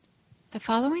The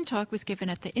following talk was given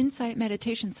at the Insight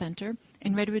Meditation Center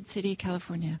in Redwood City,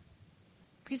 California.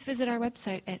 Please visit our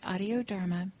website at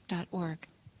audiodharma.org.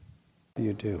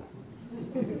 You do.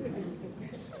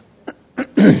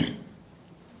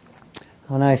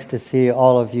 How nice to see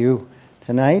all of you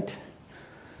tonight.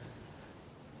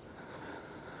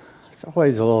 It's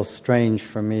always a little strange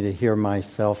for me to hear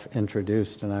myself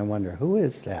introduced, and I wonder, who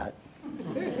is that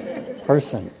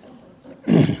person?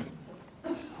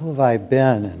 Who have I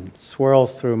been? And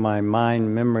swirls through my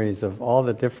mind memories of all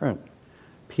the different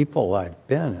people I've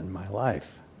been in my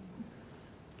life.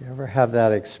 Do you ever have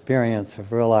that experience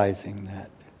of realizing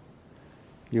that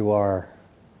you are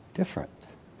different?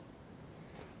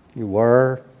 You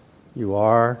were, you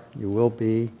are, you will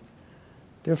be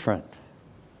different.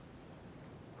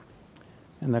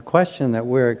 And the question that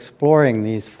we're exploring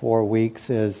these 4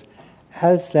 weeks is,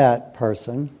 as that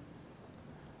person,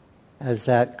 as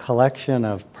that collection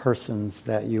of persons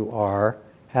that you are,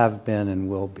 have been, and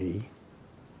will be,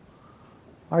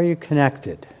 are you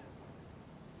connected?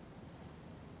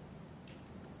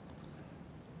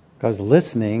 Because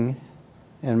listening,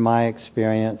 in my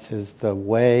experience, is the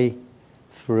way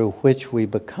through which we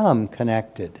become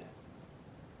connected.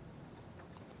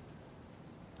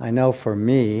 I know for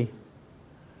me,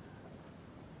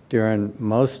 during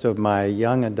most of my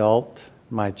young adult,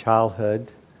 my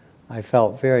childhood, I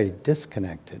felt very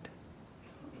disconnected.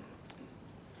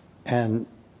 And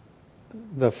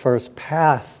the first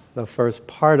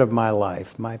part of my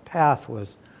life, my path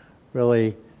was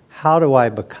really, how do I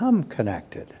become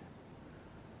connected?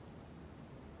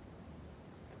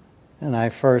 And I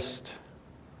first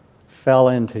fell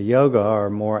into yoga, or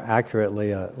more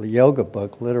accurately, a yoga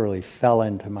book literally fell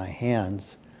into my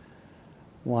hands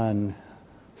one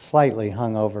slightly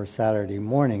hungover Saturday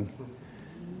morning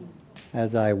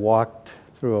as I walked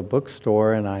through a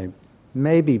bookstore, and I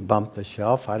maybe bumped the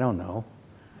shelf, I don't know,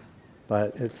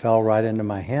 but it fell right into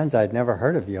my hands. I'd never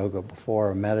heard of yoga before,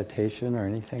 or meditation, or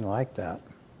anything like that.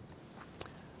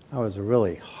 I was a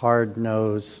really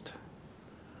hard-nosed,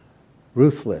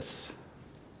 ruthless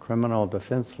criminal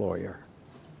defense lawyer,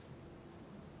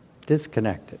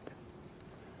 disconnected.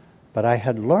 But I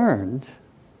had learned,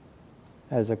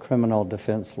 as a criminal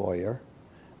defense lawyer,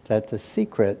 that the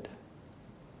secret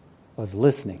was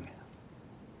listening.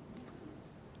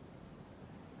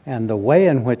 And the way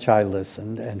in which I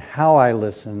listened and how I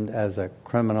listened as a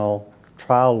criminal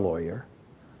trial lawyer,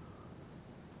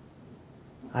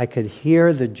 I could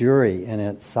hear the jury in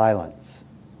its silence.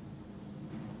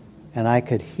 And I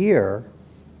could hear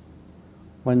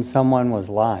when someone was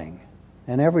lying.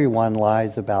 And everyone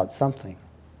lies about something.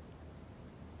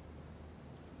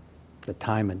 The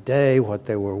time of day, what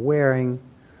they were wearing,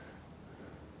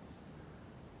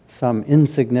 some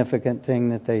insignificant thing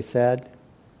that they said.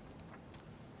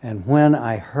 And when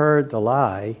I heard the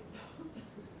lie,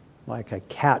 like a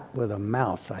cat with a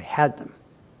mouse, I had them.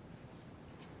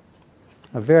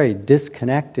 A very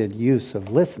disconnected use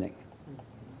of listening.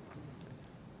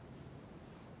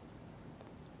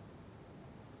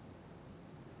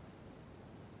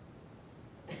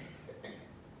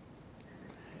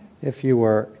 If you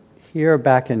were here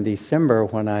back in December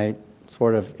when I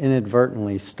sort of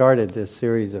inadvertently started this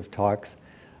series of talks,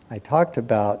 I talked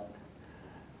about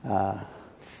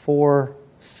 4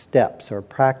 steps or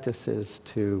practices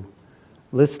to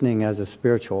listening as a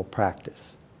spiritual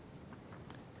practice.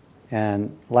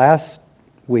 And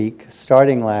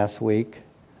starting last week,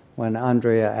 when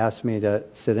Andrea asked me to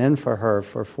sit in for her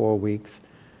for 4 weeks,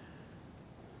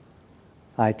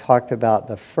 I talked about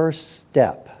the first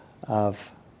step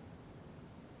of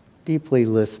deeply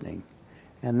listening.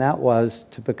 And that was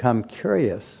to become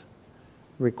curious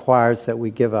requires that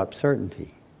we give up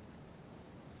certainty.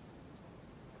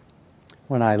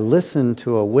 When I listened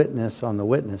to a witness on the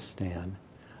witness stand,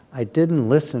 I didn't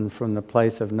listen from the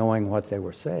place of knowing what they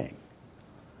were saying.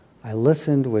 I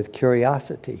listened with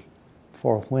curiosity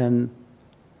for when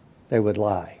they would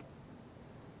lie.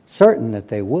 Certain that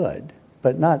they would,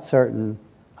 but not certain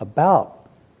about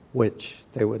which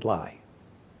they would lie.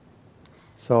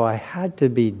 So I had to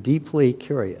be deeply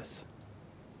curious.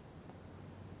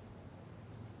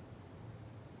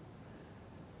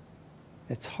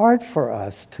 It's hard for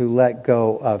us to let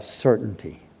go of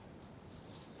certainty.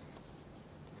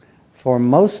 For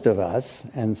most of us,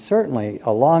 and certainly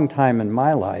a long time in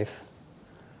my life,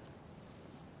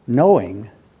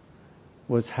 knowing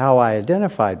was how I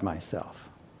identified myself.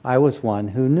 I was one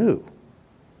who knew.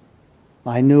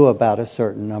 I knew about a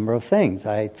certain number of things.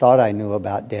 I thought I knew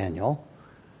about Daniel.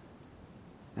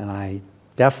 And I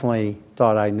definitely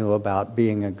thought I knew about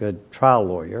being a good trial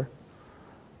lawyer.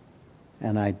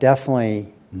 And I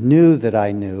definitely knew that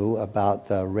I knew about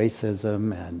the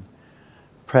racism and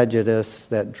prejudice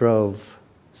that drove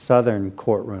Southern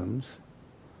courtrooms,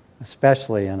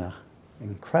 especially in an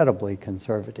incredibly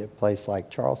conservative place like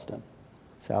Charleston,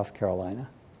 South Carolina.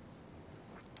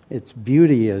 Its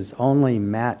beauty is only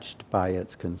matched by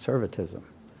its conservatism.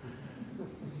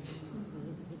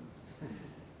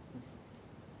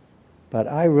 But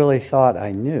I really thought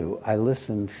I knew. I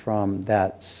listened from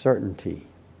that certainty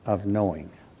of knowing.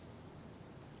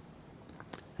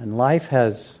 And life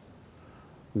has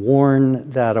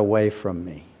worn that away from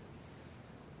me.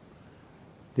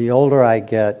 The older I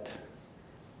get,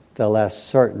 the less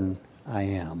certain I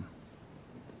am.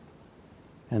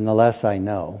 And the less I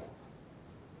know.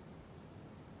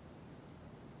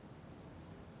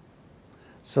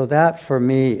 So that for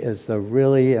me is the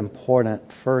really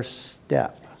important first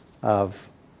step of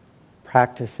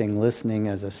practicing listening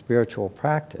as a spiritual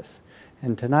practice.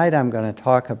 And tonight I'm going to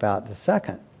talk about the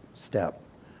second step,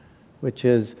 which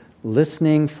is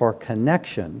listening for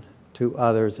connection to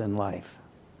others in life.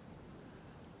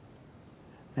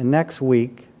 And next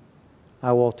week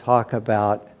I will talk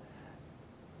about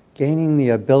gaining the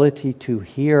ability to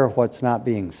hear what's not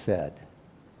being said,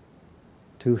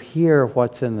 to hear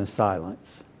what's in the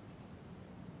silence.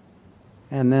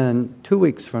 And then 2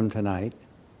 weeks from tonight,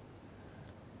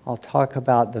 I'll talk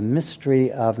about the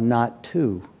mystery of not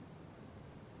to.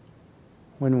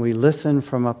 When we listen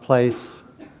from a place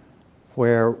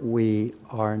where we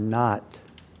are not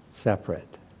separate.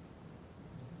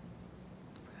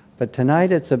 But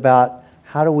tonight it's about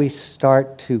how do we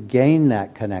start to gain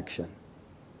that connection.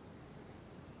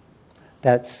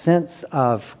 That sense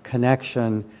of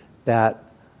connection that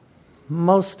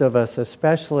most of us,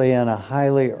 especially in a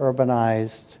highly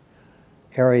urbanized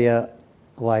area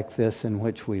like this in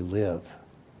which we live,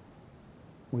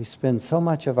 we spend so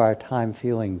much of our time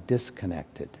feeling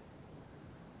disconnected.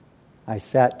 I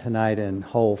sat tonight in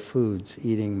Whole Foods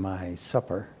eating my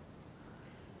supper,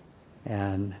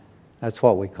 and that's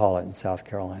what we call it in South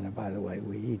Carolina, by the way.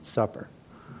 We eat supper.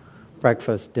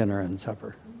 Breakfast, dinner, and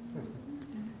supper.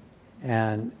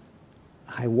 And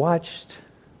I watched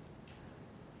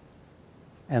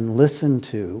and listened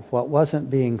to what wasn't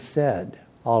being said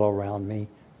all around me,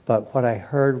 but what I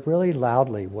heard really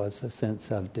loudly was a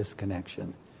sense of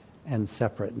disconnection and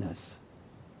separateness.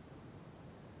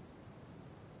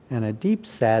 And a deep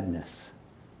sadness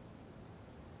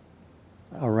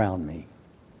around me.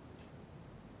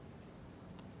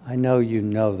 I know you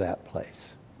know that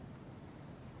place.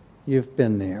 You've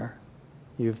been there.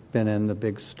 You've been in the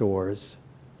big stores.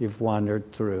 You've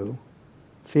wandered through,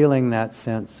 feeling that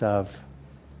sense of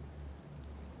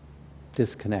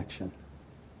disconnection,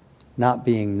 not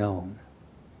being known.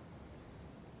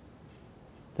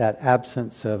 That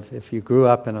absence of, if you grew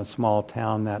up in a small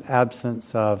town, that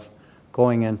absence of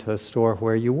going into a store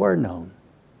where you were known.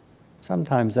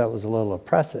 Sometimes that was a little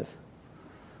oppressive.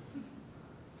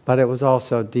 But it was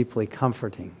also deeply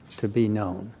comforting to be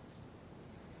known.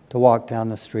 To walk down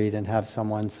the street and have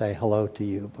someone say hello to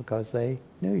you because they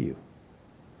knew you.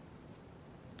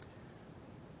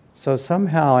 So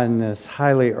somehow in this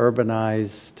highly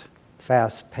urbanized,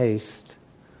 fast-paced,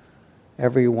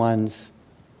 everyone's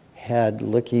head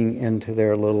looking into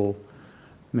their little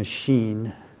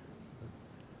machine,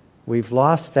 we've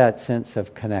lost that sense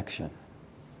of connection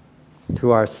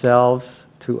to ourselves,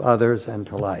 to others, and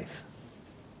to life.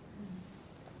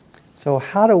 So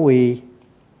how do we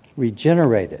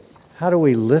regenerate it? How do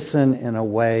we listen in a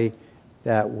way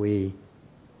that we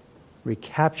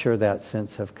recapture that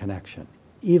sense of connection,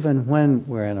 even when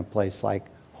we're in a place like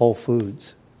Whole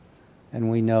Foods and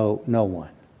we know no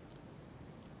one?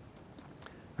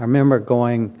 I remember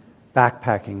going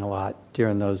backpacking a lot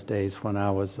during those days when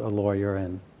I was a lawyer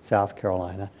in South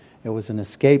Carolina. It was an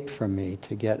escape for me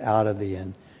to get out of the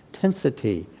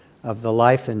intensity of the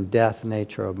life and death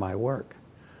nature of my work.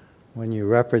 When you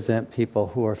represent people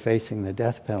who are facing the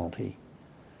death penalty,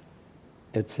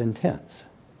 it's intense,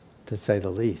 to say the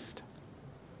least.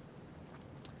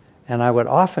 And I would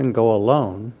often go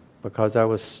alone because I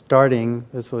was starting,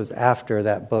 this was after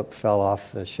that book fell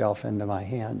off the shelf into my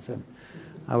hands, and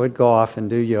I would go off and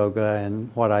do yoga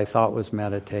and what I thought was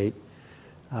meditate,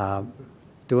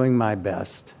 doing my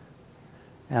best.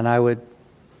 And I would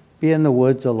be in the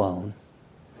woods alone.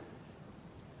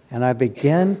 And I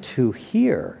began to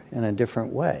hear in a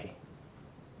different way.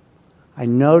 I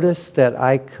noticed that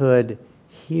I could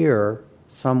hear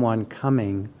someone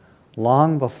coming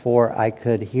long before I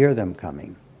could hear them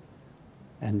coming,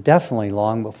 and definitely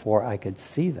long before I could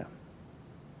see them.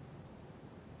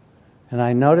 And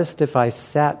I noticed if I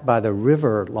sat by the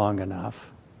river long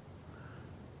enough,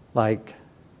 like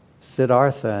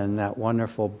Siddhartha in that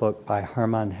wonderful book by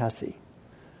Hermann Hesse.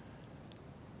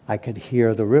 I could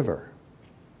hear the river.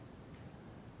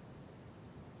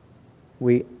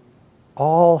 We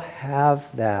all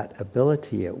have that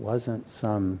ability. It wasn't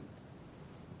some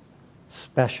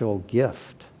special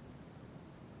gift.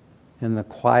 In the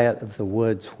quiet of the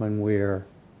woods when we're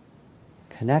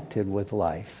connected with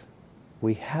life,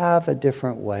 we have a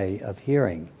different way of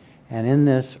hearing. And in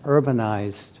this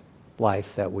urbanized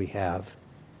life that we have,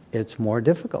 it's more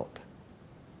difficult.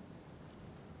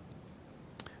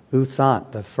 U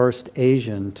Thant, the first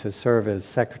Asian to serve as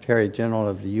Secretary General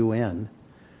of the UN,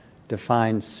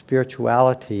 defined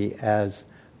spirituality as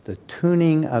the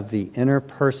tuning of the inner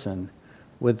person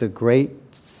with the great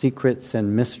secrets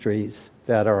and mysteries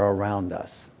that are around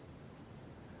us.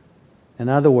 In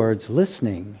other words,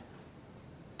 listening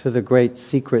to the great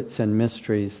secrets and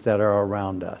mysteries that are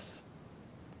around us.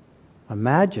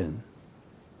 Imagine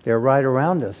they're right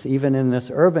around us, even in this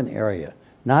urban area,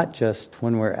 not just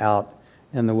when we're out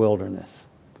in the wilderness,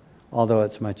 although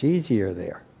it's much easier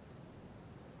there.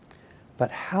 But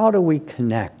how do we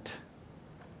connect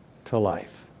to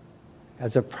life?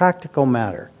 As a practical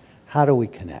matter, how do we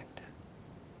connect?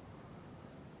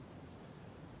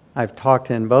 I've talked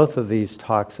in both of these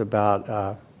talks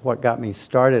about what got me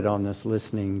started on this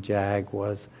listening jag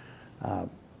was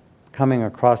coming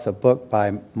across a book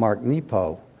by Mark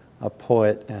Nepo, a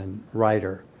poet and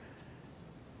writer,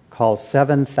 called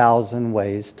 7,000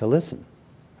 Ways to Listen.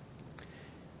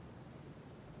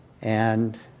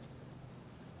 And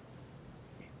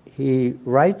he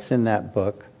writes in that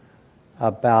book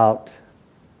about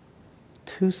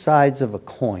two sides of a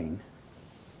coin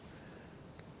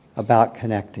about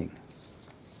connecting.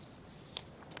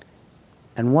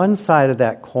 And one side of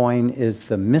that coin is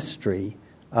the mystery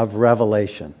of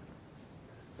revelation,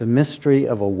 the mystery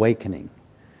of awakening,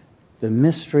 the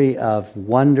mystery of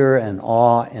wonder and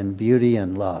awe and beauty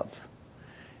and love.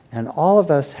 And all of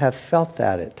us have felt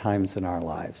that at times in our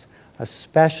lives,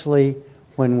 especially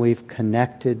when we've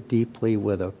connected deeply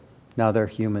with another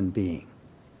human being.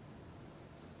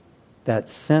 That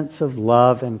sense of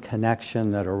love and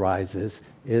connection that arises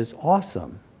is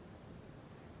awesome.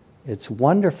 It's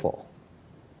wonderful.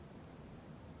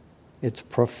 It's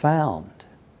profound.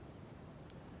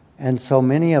 And so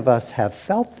many of us have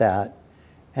felt that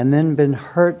and then been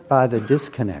hurt by the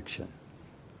disconnection,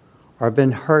 or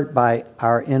been hurt by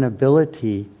our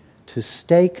inability to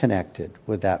stay connected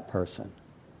with that person,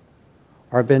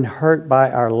 or been hurt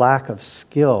by our lack of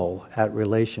skill at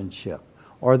relationship,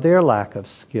 or their lack of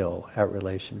skill at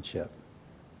relationship.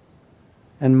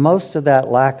 And most of that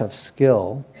lack of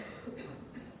skill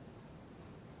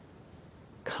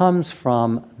comes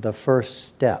from the first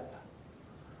step.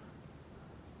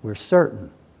 We're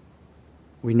certain.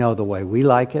 We know the way we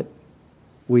like it.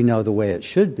 We know the way it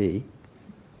should be.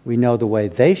 We know the way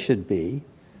they should be.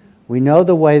 We know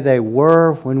the way they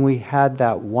were when we had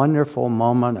that wonderful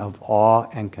moment of awe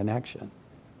and connection.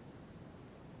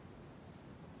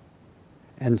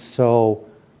 And so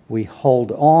we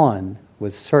hold on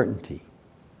with certainty.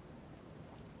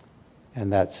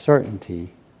 And that certainty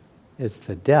is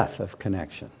the death of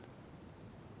connection.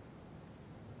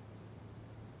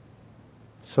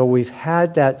 So we've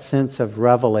had that sense of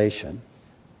revelation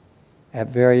at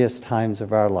various times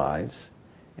of our lives,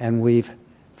 and we've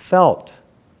felt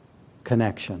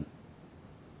connection.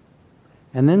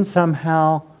 And then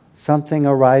somehow something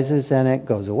arises and it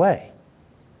goes away.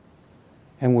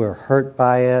 And we're hurt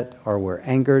by it, or we're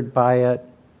angered by it,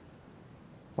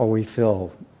 or we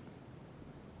feel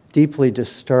deeply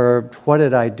disturbed. What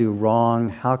did I do wrong?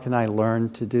 How can I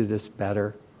learn to do this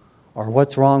better? Or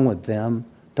what's wrong with them?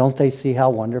 Don't they see how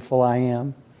wonderful I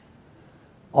am?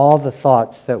 All the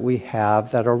thoughts that we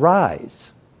have that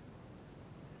arise.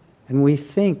 And we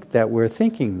think that we're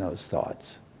thinking those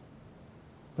thoughts.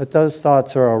 But those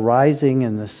thoughts are arising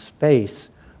in the space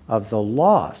of the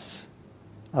loss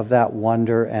of that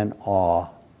wonder and awe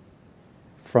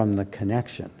from the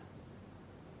connection.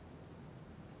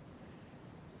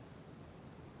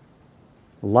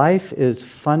 Life is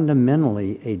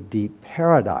fundamentally a deep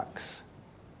paradox.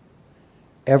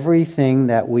 Everything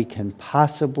that we can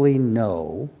possibly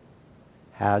know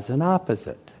has an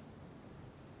opposite.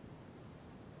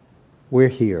 We're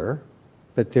here,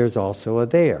 but there's also a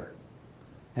there.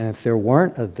 And if there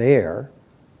weren't a there,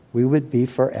 we would be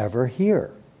forever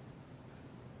here.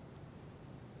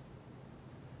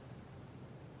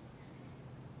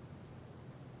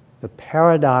 The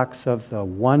paradox of the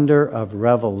wonder of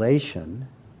revelation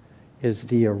is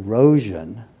the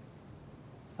erosion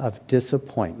of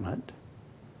disappointment,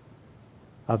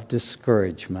 of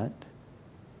discouragement,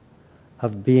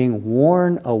 of being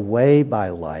worn away by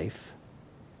life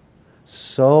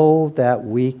so that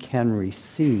we can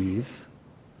receive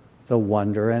the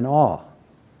wonder and awe.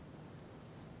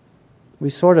 We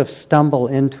sort of stumble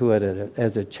into it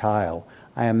as a child.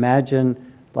 I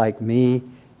imagine, like me,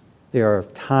 there are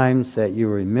times that you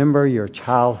remember your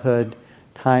childhood,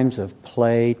 times of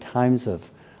play, times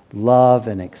of love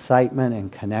and excitement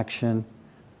and connection,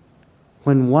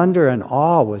 when wonder and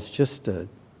awe was just a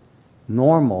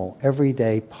normal,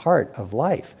 everyday part of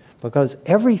life, because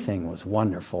everything was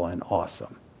wonderful and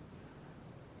awesome.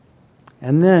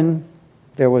 And then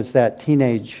there was that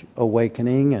teenage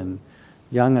awakening and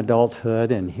young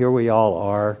adulthood, and here we all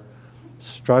are,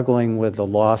 struggling with the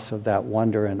loss of that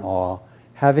wonder and awe,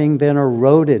 having been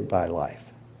eroded by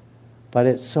life. But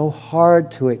it's so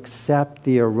hard to accept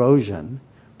the erosion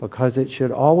because it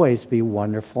should always be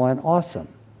wonderful and awesome.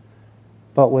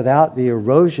 But without the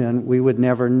erosion, we would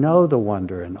never know the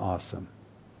wonder and awesome.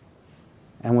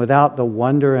 And without the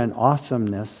wonder and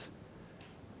awesomeness,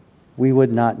 we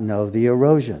would not know the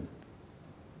erosion.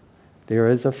 There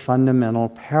is a fundamental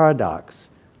paradox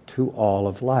to all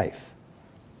of life.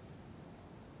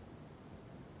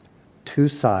 Two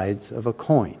sides of a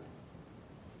coin.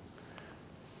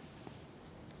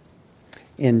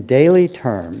 In daily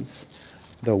terms,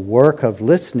 the work of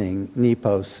listening,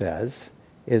 Nepo says,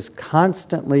 is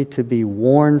constantly to be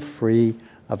worn free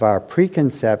of our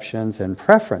preconceptions and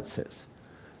preferences,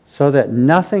 so that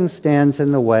nothing stands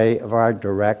in the way of our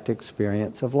direct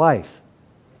experience of life.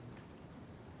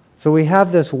 So we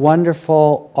have this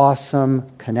wonderful, awesome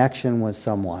connection with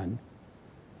someone.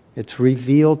 It's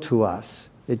revealed to us.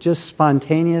 It just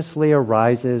spontaneously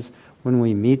arises when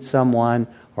we meet someone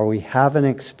or we have an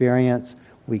experience,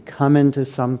 we come into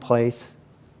some place.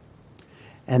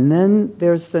 And then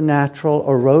there's the natural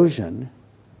erosion,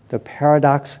 the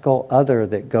paradoxical other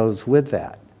that goes with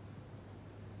that.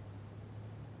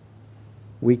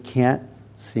 We can't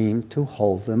seem to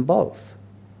hold them both.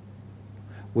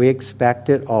 We expect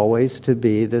it always to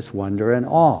be this wonder and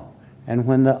awe. And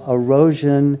when the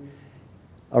erosion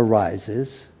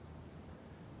arises,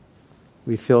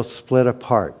 we feel split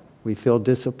apart. We feel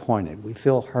disappointed. We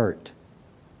feel hurt.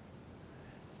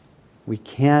 We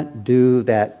can't do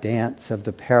that dance of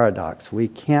the paradox. We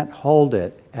can't hold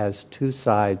it as two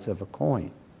sides of a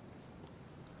coin.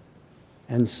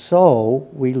 And so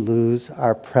we lose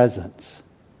our presence.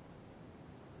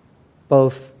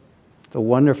 Both the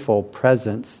wonderful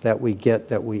presence that we get,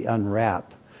 that we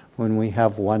unwrap when we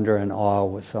have wonder and awe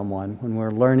with someone, when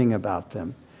we're learning about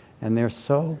them. And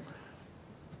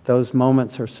those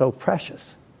moments are so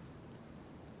precious.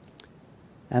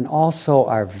 And also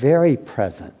our very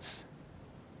presence.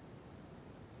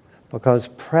 Because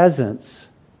presence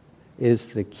is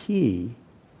the key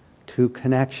to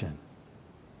connection.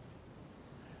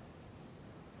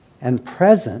 And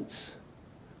presence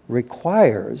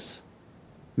requires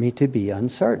me to be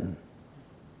uncertain.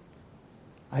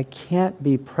 I can't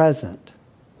be present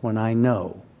when I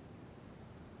know.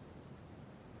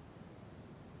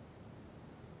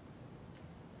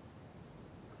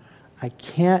 I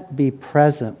can't be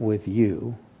present with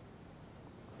you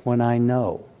when I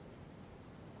know.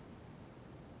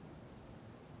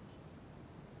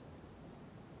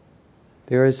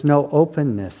 There is no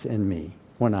openness in me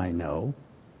when I know.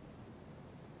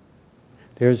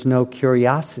 There's no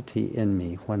curiosity in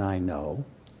me when I know.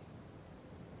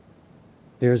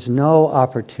 There's no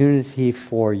opportunity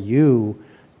for you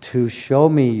to show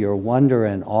me your wonder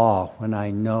and awe when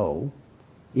I know.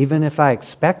 Even if I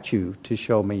expect you to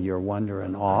show me your wonder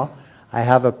and awe, I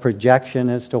have a projection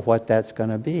as to what that's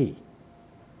going to be.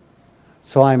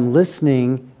 So I'm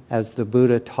listening, as the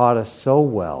Buddha taught us so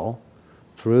well,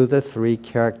 through the three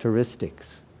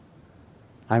characteristics.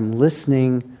 I'm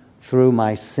listening through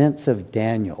my sense of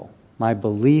Daniel, my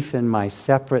belief in my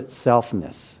separate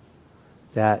selfness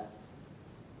that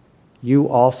you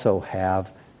also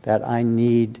have, that I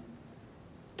need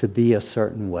to be a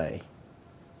certain way.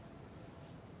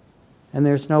 And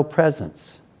there's no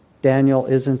presence. Daniel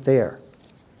isn't there.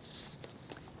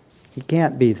 He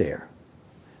can't be there.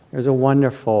 There's a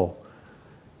wonderful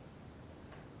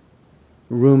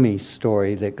Rumi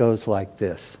story that goes like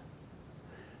this.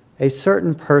 A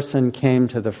certain person came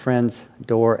to the friend's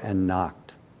door and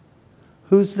knocked.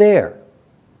 Who's there?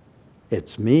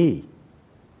 It's me.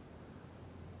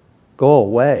 Go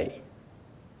away.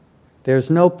 There's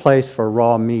no place for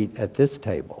raw meat at this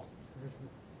table.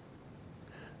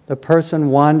 The person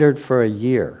wandered for a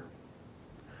year.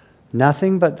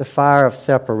 Nothing but the fire of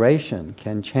separation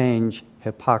can change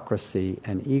hypocrisy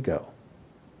and ego.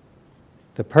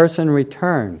 The person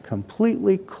returned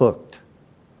completely cooked,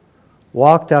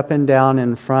 walked up and down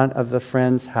in front of the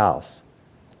friend's house,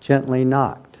 gently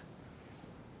knocked.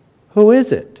 Who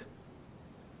is it?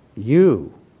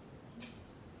 You.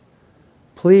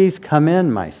 Please come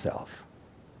in, myself.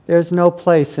 There's no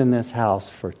place in this house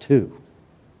for two.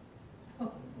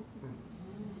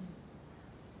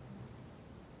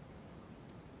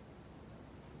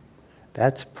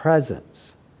 That's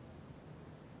presence.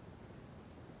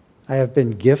 I have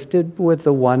been gifted with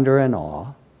the wonder and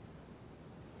awe,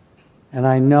 and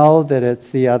I know that it's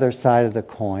the other side of the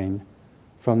coin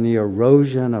from the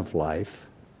erosion of life,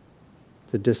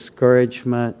 the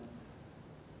discouragement,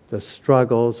 the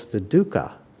struggles, the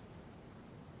dukkha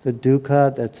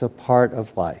that's a part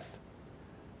of life,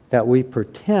 that we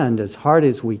pretend as hard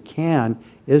as we can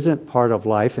isn't part of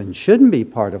life and shouldn't be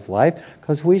part of life,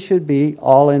 because we should be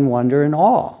all in wonder and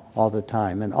awe all the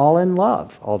time and all in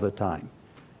love all the time.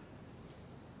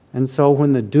 And so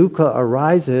when the dukkha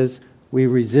arises, we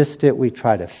resist it, we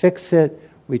try to fix it,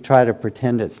 we try to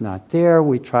pretend it's not there,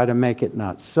 we try to make it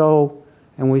not so,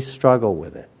 and we struggle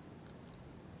with it.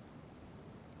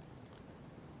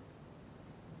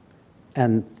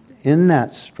 And in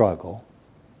that struggle,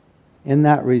 in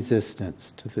that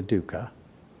resistance to the dukkha,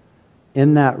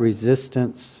 in that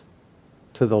resistance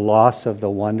to the loss of the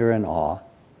wonder and awe,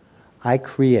 I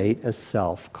create a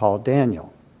self called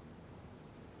Daniel.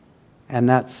 And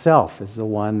that self is the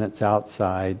one that's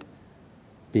outside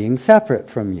being separate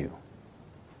from you.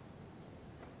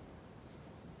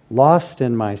 Lost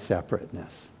in my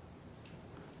separateness.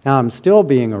 Now I'm still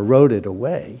being eroded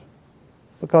away,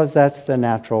 because that's the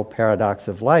natural paradox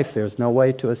of life. There's no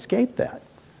way to escape that.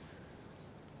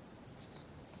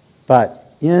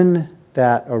 But in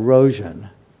that erosion,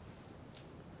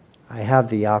 I have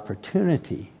the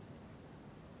opportunity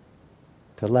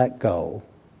to let go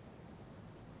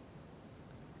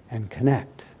and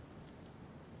connect.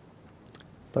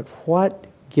 But what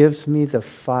gives me the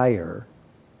fire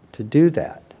to do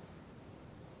that?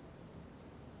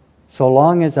 So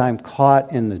long as I'm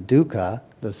caught in the dukkha,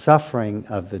 the suffering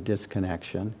of the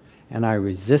disconnection, and I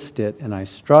resist it and I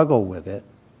struggle with it,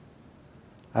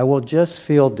 I will just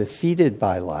feel defeated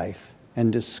by life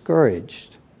and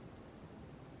discouraged.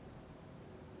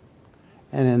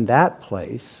 And in that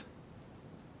place,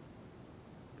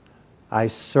 I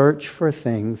search for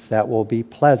things that will be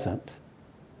pleasant,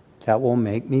 that will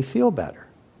make me feel better.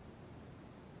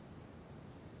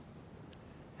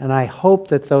 And I hope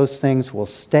that those things will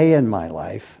stay in my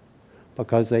life,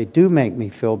 because they do make me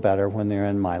feel better when they're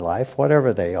in my life,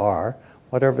 whatever they are,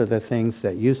 whatever the things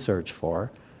that you search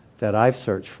for, that I've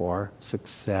searched for,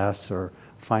 success or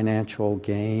financial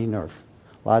gain or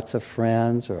lots of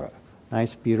friends or a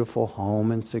nice beautiful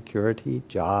home and security,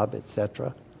 job,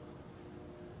 etc.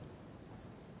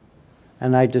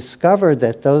 And I discovered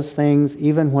that those things,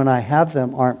 even when I have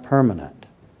them, aren't permanent.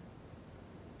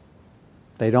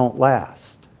 They don't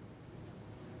last.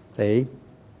 They,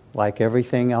 like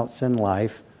everything else in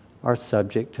life, are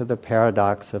subject to the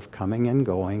paradox of coming and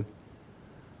going,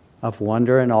 of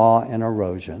wonder and awe and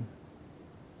erosion.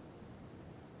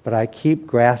 But I keep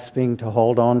grasping to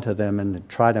hold on to them and to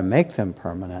try to make them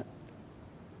permanent.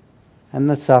 And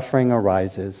the suffering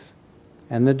arises,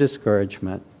 and the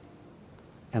discouragement,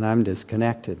 and I'm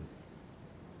disconnected.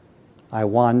 I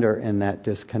wander in that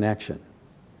disconnection.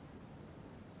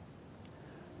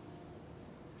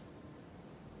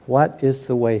 What is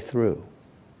the way through?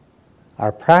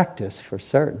 Our practice, for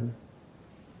certain.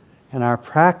 And our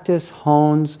practice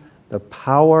hones the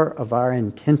power of our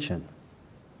intention.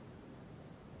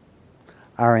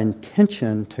 Our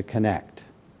intention to connect.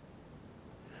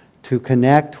 To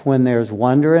connect when there's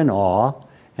wonder and awe,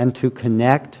 and to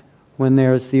connect when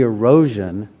there's the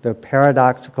erosion, the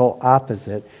paradoxical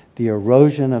opposite, the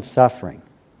erosion of suffering.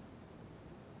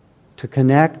 To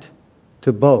connect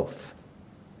to both.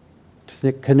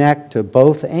 To connect to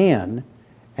both and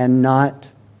not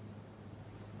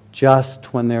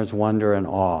just when there's wonder and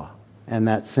awe, and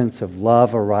that sense of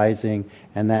love arising,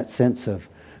 and that sense of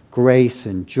grace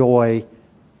and joy.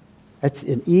 It's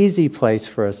an easy place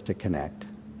for us to connect.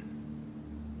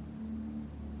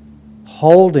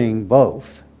 Holding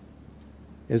both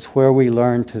is where we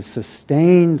learn to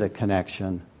sustain the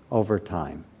connection over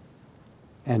time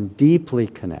and deeply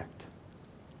connect.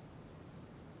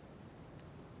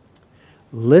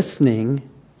 Listening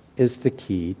is the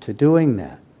key to doing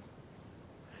that.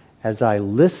 As I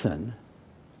listen,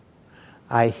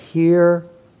 I hear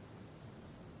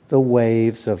the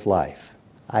waves of life.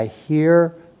 I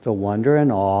hear the wonder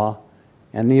and awe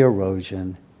and the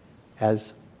erosion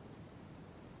as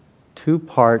two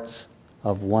parts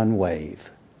of one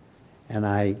wave. And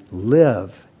I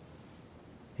live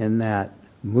in that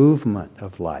movement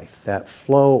of life, that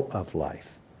flow of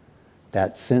life,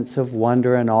 that sense of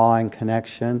wonder and awe and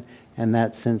connection, and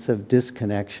that sense of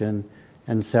disconnection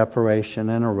and separation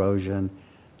and erosion,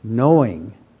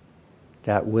 knowing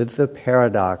that with the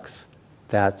paradox,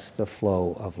 that's the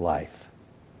flow of life.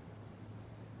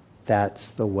 That's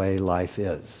the way life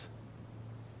is.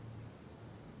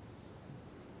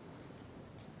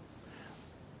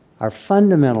 Our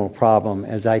fundamental problem,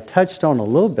 as I touched on a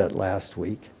little bit last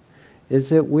week, is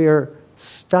that we're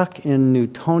stuck in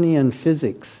Newtonian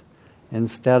physics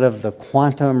instead of the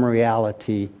quantum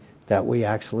reality that we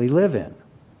actually live in.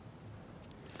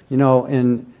 You know,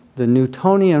 in the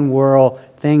Newtonian world,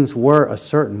 things were a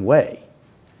certain way.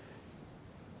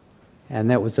 And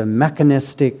that was a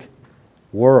mechanistic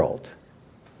world.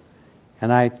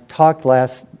 And I talked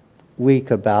last week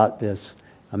about this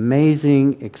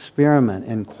amazing experiment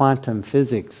in quantum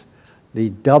physics, the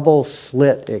double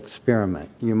slit experiment,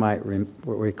 you might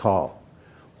recall,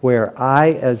 where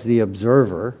I, as the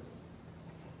observer,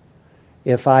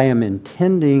 if I am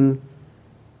intending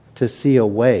to see a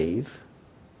wave,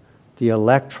 the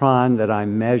electron that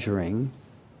I'm measuring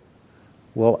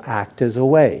will act as a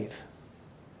wave.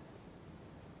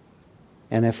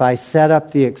 And if I set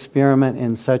up the experiment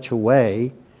in such a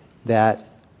way that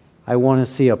I want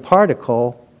to see a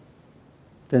particle,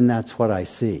 then that's what I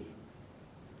see.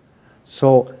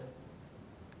 So,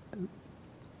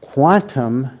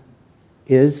 quantum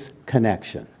is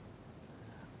connection.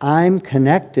 I'm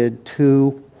connected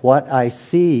to what I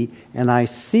see, and I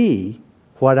see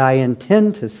what I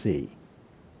intend to see.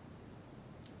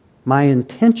 My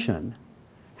intention,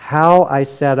 how I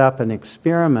set up an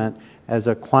experiment as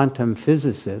a quantum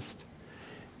physicist,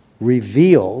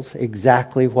 reveals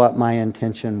exactly what my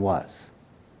intention was.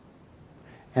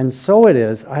 And so it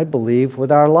is, I believe,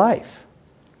 with our life.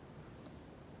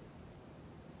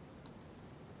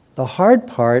 The hard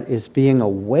part is being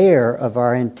aware of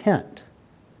our intent.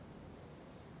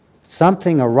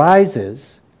 Something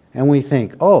arises and we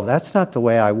think, oh, that's not the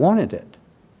way I wanted it.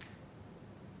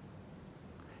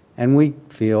 And we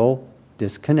feel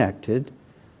disconnected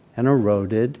and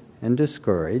eroded and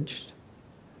discouraged,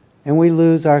 and we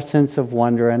lose our sense of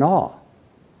wonder and awe.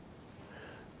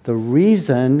 The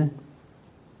reason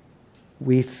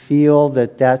we feel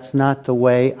that that's not the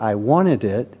way I wanted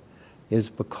it is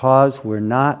because we're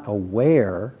not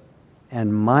aware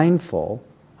and mindful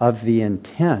of the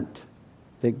intent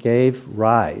that gave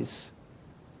rise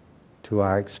to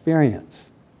our experience.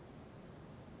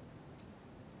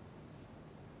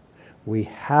 We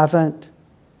haven't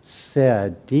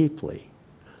said deeply,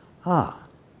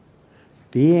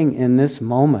 being in this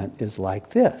moment is like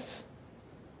this.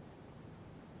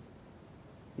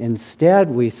 Instead,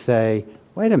 we say,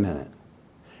 wait a minute,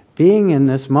 being in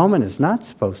this moment is not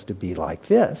supposed to be like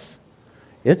this.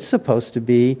 It's supposed to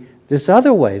be this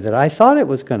other way that I thought it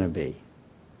was going to be.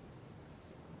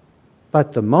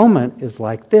 But the moment is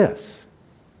like this.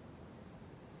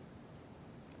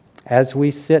 As we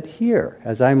sit here,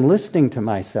 as I'm listening to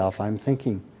myself, I'm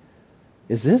thinking,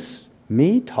 is this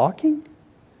me talking?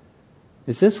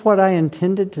 Is this what I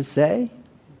intended to say?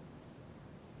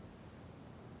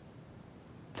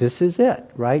 This is it,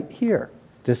 right here.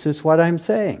 This is what I'm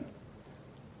saying.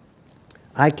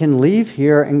 I can leave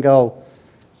here and go,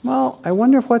 well, I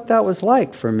wonder what that was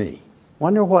like for me.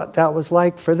 Wonder what that was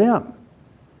like for them.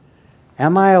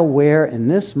 Am I aware in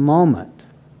this moment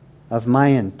of my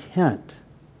intent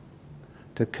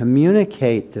to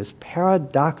communicate this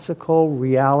paradoxical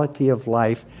reality of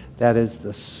life that is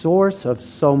the source of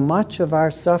so much of our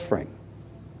suffering?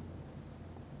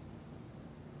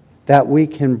 That we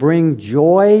can bring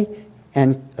joy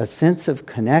and a sense of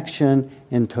connection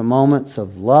into moments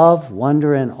of love,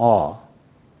 wonder, and awe,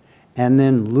 and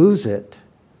then lose it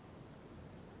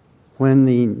when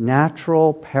the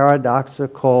natural,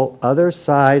 paradoxical other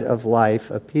side of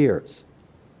life appears,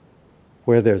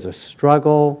 where there's a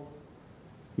struggle,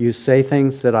 you say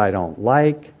things that I don't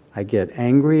like, I get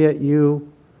angry at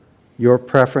you, your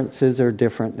preferences are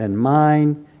different than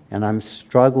mine, and I'm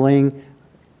struggling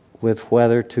with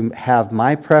whether to have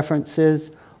my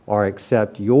preferences or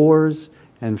accept yours,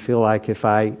 and feel like if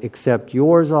I accept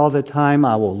yours all the time,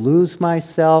 I will lose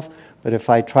myself. But if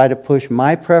I try to push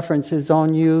my preferences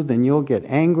on you, then you'll get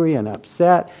angry and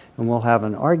upset, and we'll have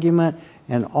an argument.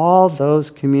 And all those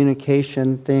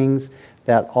communication things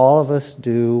that all of us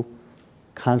do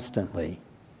constantly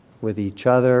with each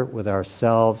other, with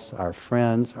ourselves, our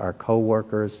friends, our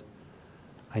co-workers.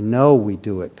 I know we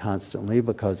do it constantly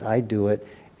because I do it,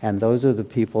 and those are the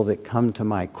people that come to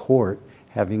my court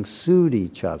having sued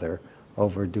each other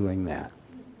over doing that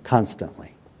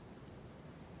constantly.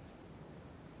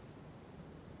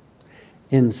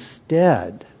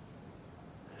 Instead,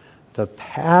 the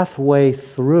pathway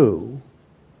through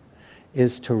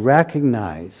is to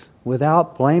recognize,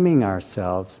 without blaming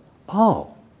ourselves,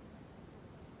 oh,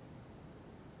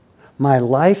 my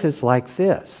life is like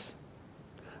this.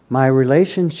 My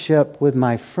relationship with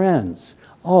my friends,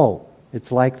 oh,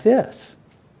 it's like this.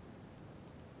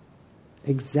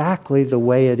 Exactly the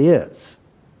way it is.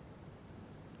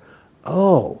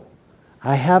 Oh,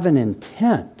 I have an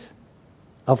intent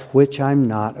of which I'm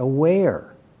not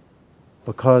aware,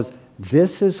 because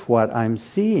this is what I'm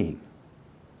seeing.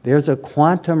 There's a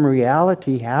quantum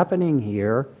reality happening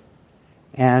here,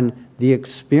 and the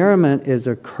experiment is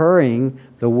occurring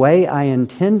the way I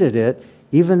intended it,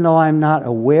 even though I'm not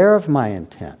aware of my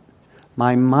intent.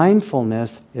 My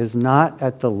mindfulness is not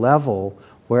at the level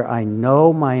where I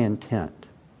know my intent.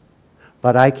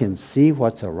 But I can see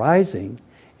what's arising,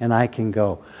 and I can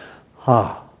go,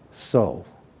 so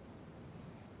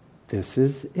this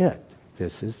is it.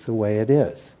 This is the way it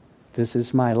is. This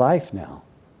is my life now.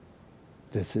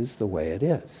 This is the way it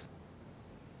is.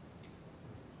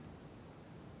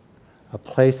 A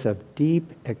place of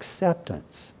deep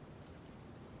acceptance.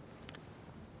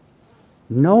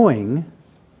 Knowing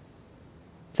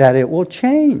that it will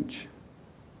change.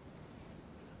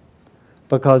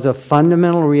 Because a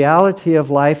fundamental reality of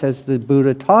life, as the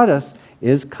Buddha taught us,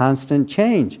 is constant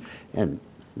change. And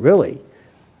really,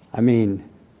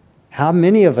 how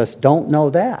many of us don't know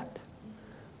that?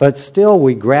 But still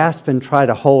we grasp and try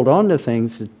to hold on to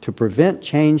things to prevent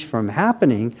change from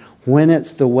happening when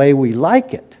it's the way we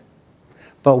like it.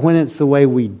 But when it's the way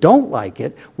we don't like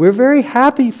it, we're very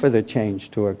happy for the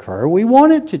change to occur. We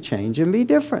want it to change and be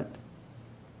different.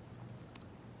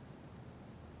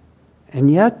 And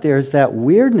yet there's that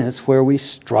weirdness where we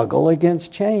struggle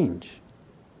against change,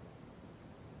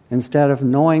 instead of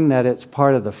knowing that it's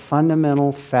part of the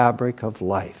fundamental fabric of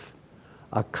life,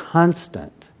 a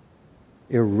constant,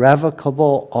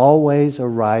 irrevocable, always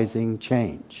arising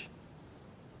change,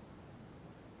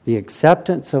 the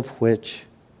acceptance of which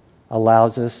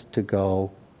allows us to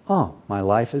go, oh, my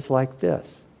life is like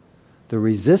this, the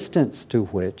resistance to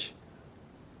which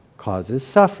causes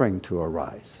suffering to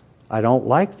arise. I don't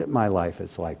like that my life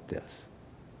is like this.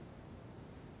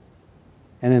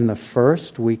 And in the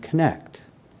first, we connect.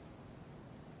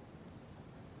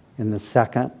 In the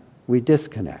second, we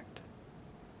disconnect.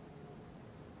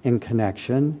 In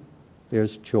connection,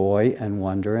 there's joy and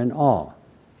wonder and awe.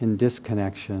 In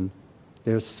disconnection,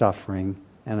 there's suffering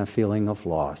and a feeling of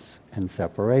loss and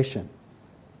separation.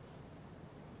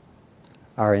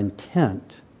 Our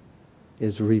intent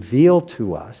is revealed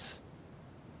to us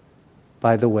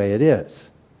by the way it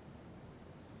is.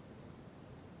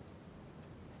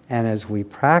 And as we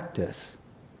practice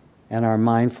and our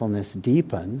mindfulness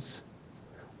deepens,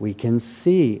 we can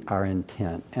see our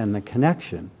intent and the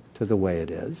connection to the way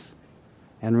it is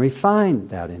and refine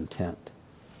that intent.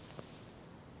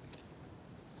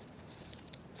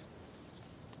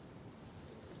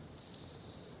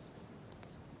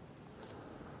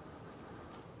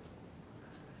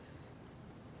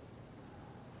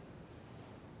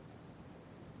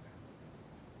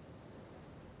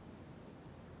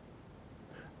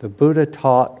 The Buddha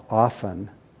taught often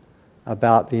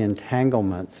about the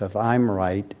entanglements of I'm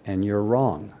right and you're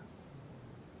wrong.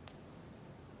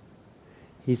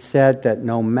 He said that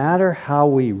no matter how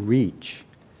we reach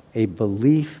a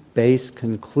belief-based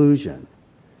conclusion,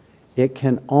 it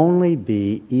can only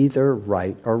be either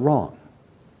right or wrong.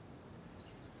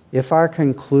 If our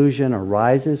conclusion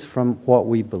arises from what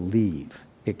we believe,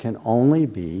 it can only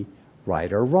be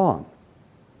right or wrong.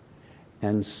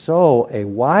 And so a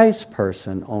wise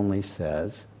person only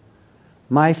says,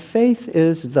 my faith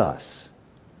is thus,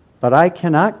 but I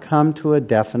cannot come to a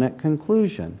definite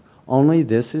conclusion. Only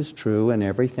this is true and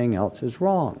everything else is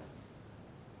wrong.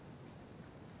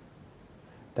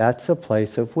 That's a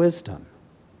place of wisdom.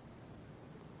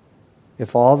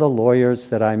 If all the lawyers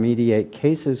that I mediate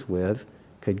cases with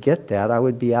could get that, I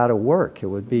would be out of work. It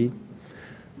would be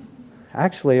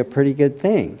actually a pretty good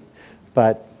thing.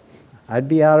 But I'd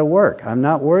be out of work. I'm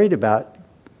not worried about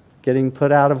getting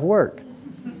put out of work.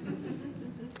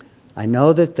 I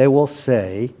know that they will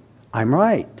say, I'm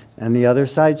right, and the other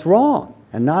side's wrong.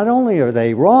 And not only are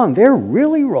they wrong, they're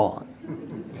really wrong.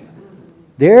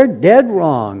 They're dead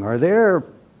wrong, or they're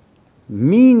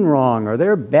mean wrong, or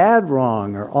they're bad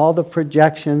wrong, or all the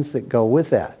projections that go with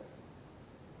that.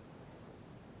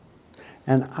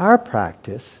 And our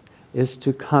practice is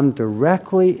to come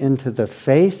directly into the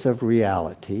face of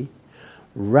reality,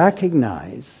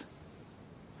 recognize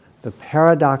the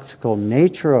paradoxical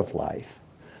nature of life,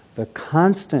 the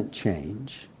constant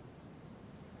change,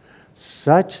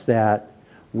 such that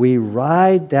we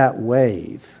ride that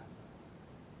wave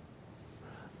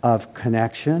of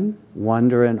connection,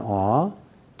 wonder and awe,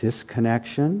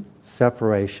 disconnection,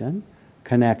 separation,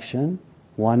 connection,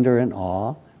 wonder and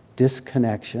awe,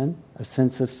 disconnection, a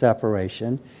sense of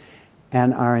separation,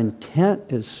 and our intent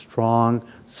is strong,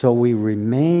 so we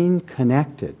remain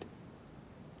connected.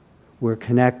 We're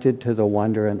connected to the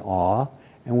wonder and awe,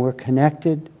 and we're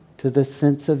connected to the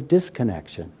sense of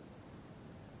disconnection.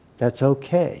 That's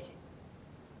okay,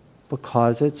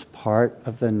 because it's part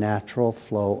of the natural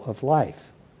flow of life.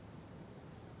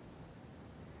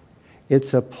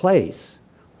 It's a place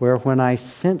where when I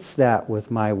sense that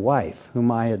with my wife,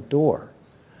 whom I adore,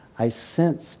 I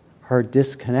sense her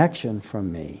disconnection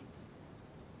from me,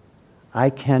 I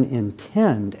can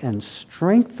intend and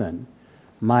strengthen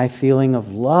my feeling of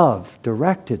love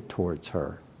directed towards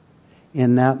her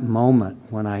in that moment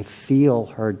when I feel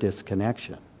her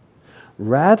disconnection,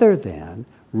 rather than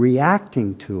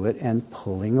reacting to it and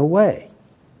pulling away,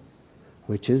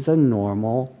 which is a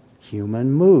normal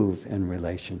human move in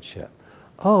relationship.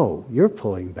 Oh, you're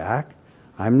pulling back.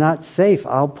 I'm not safe.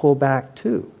 I'll pull back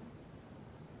too.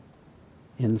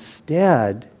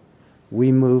 Instead,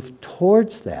 we move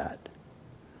towards that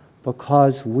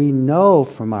because we know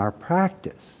from our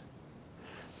practice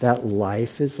that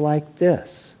life is like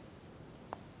this.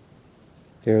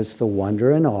 There's the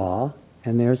wonder and awe,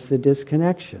 and there's the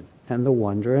disconnection. And the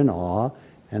wonder and awe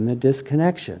and the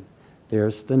disconnection.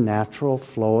 There's the natural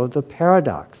flow of the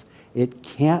paradox. It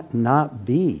can't not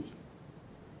be.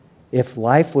 If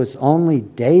life was only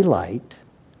daylight,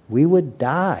 we would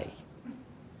die.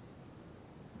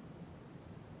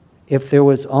 If there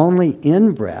was only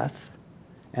in-breath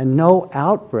and no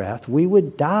out-breath, we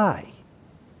would die.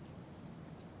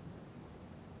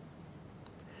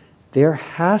 There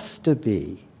has to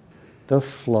be the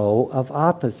flow of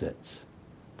opposites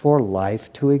for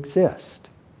life to exist.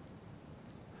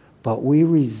 But we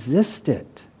resist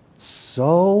it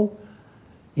so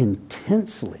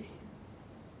intensely,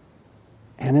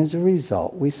 and as a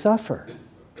result, we suffer.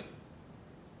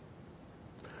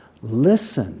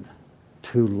 Listen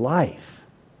to life.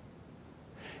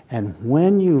 And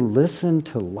when you listen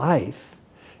to life,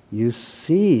 you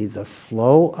see the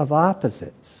flow of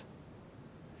opposites.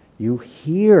 You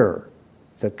hear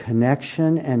the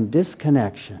connection and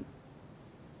disconnection.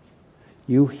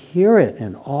 You hear it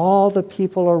in all the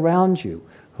people around you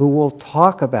who will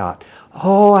talk about,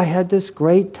 oh, I had this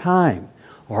great time.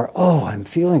 Or, oh, I'm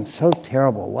feeling so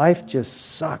terrible. Life just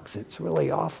sucks. It's really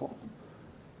awful.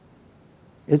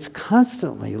 It's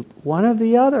constantly one or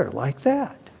the other, like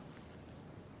that.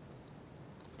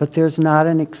 But there's not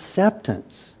an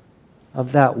acceptance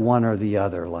of that one or the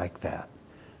other like that.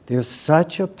 There's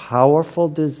such a powerful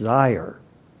desire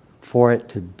for it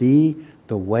to be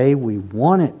the way we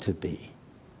want it to be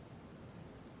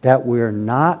that we're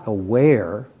not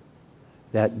aware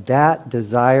that that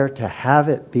desire to have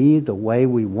it be the way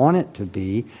we want it to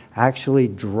be actually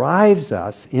drives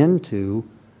us into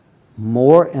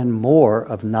more and more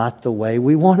of not the way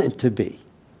we want it to be.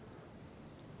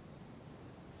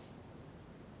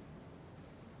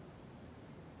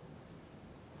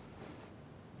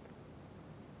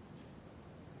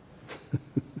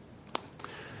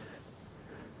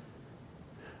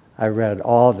 I read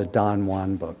all the Don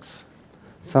Juan books.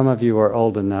 Some of you are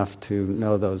old enough to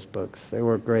know those books. They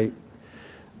were great.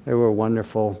 They were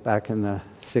wonderful back in the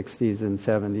 60s and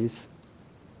 70s.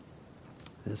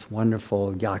 This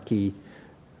wonderful Yaqui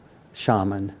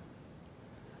shaman.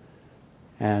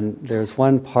 And there's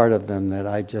one part of them that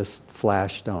I just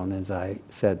flashed on as I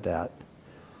said that.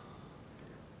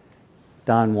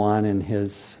 Don Juan and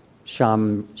his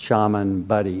shaman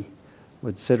buddy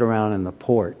would sit around in the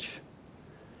porch.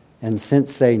 And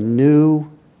since they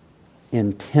knew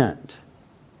intent,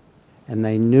 and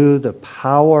they knew the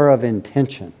power of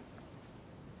intention,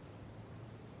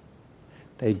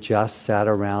 they just sat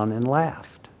around and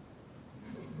laughed.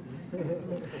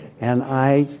 And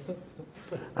I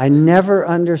never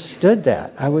understood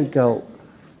that. I would go,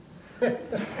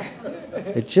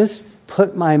 it just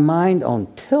put my mind on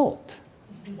tilt.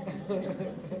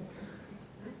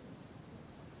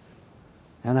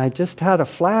 And I just had a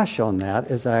flash on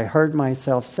that as I heard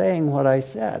myself saying what I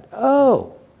said.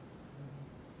 Oh!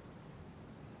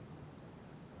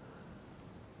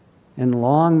 In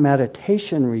long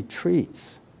meditation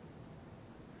retreats,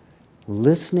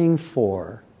 listening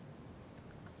for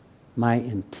my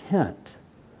intent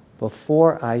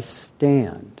before I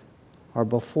stand or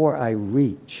before I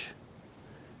reach,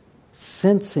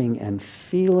 sensing and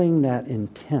feeling that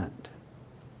intent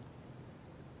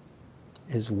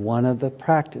is one of the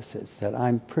practices that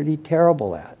I'm pretty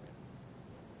terrible at.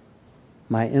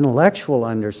 My intellectual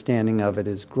understanding of it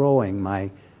is growing.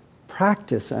 My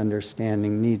practice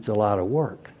understanding needs a lot of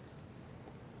work.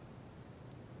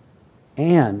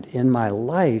 And in my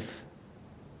life,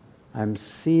 I'm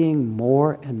seeing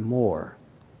more and more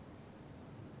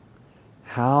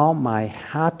how my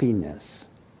happiness,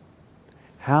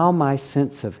 how my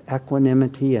sense of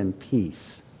equanimity and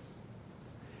peace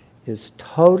is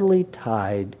totally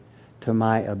tied to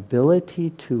my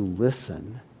ability to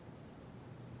listen,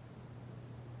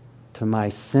 to my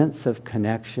sense of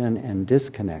connection and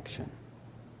disconnection.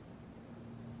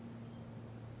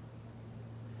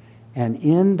 And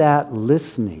in that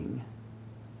listening,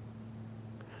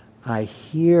 I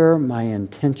hear my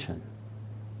intention.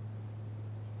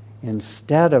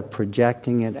 Instead of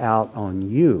projecting it out on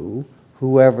you,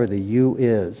 whoever the you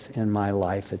is in my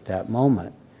life at that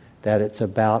moment, that it's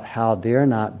about how they're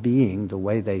not being the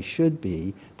way they should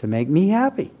be to make me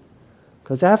happy.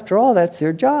 Because after all, that's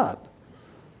their job,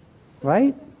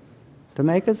 right? To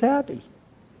make us happy.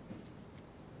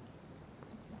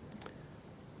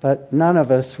 But none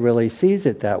of us really sees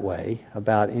it that way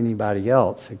about anybody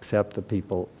else except the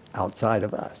people outside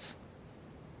of us.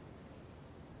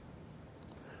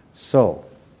 So,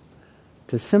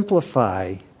 to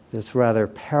simplify this rather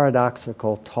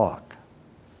paradoxical talk,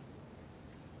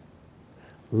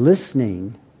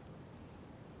 listening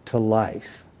to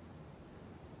life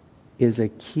is a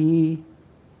key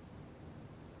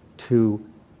to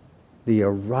the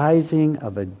arising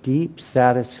of a deep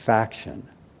satisfaction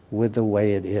with the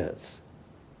way it is.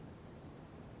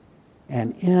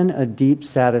 And in a deep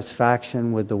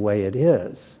satisfaction with the way it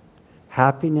is,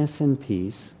 happiness and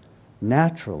peace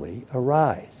naturally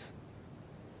arise.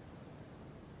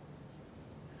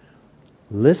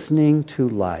 Listening to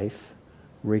life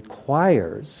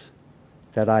requires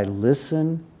that I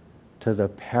listen to the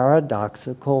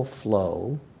paradoxical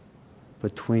flow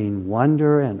between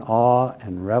wonder and awe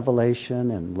and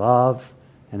revelation and love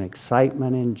and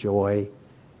excitement and joy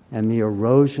and the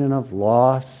erosion of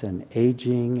loss and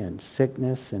aging and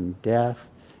sickness and death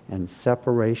and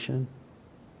separation.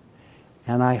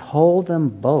 And I hold them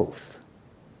both.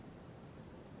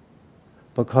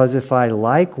 Because if I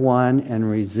like one and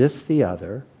resist the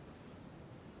other,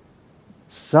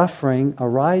 suffering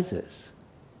arises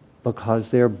because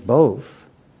they're both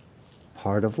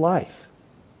part of life.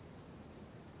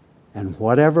 And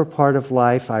whatever part of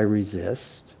life I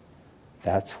resist,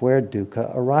 that's where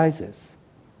dukkha arises.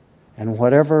 And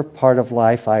whatever part of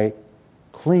life I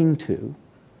cling to,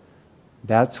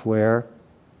 that's where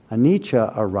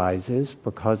anicca arises,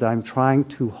 because I'm trying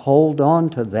to hold on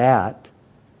to that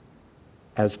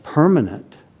as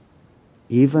permanent,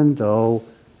 even though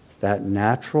that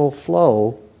natural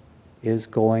flow is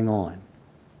going on.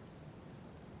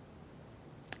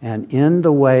 And in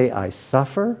the way I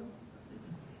suffer,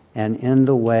 and in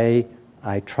the way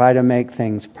I try to make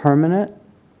things permanent,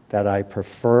 that I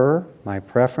prefer, my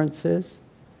preferences,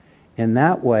 in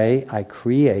that way I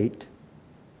create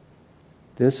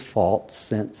this false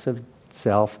sense of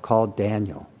self called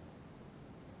Daniel.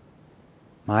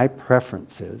 My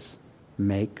preferences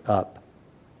make up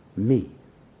me.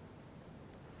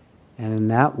 And in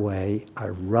that way, I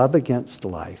rub against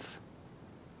life.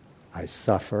 I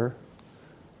suffer.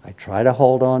 I try to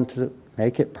hold on to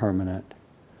make it permanent.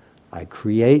 I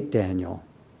create Daniel.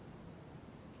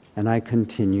 And I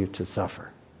continue to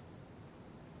suffer.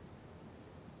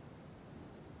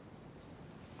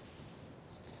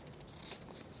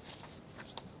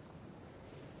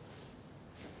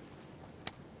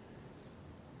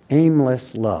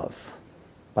 Aimless Love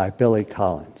by Billy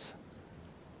Collins,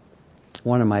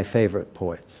 one of my favorite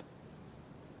poets.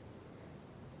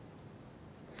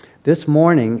 This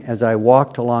morning, as I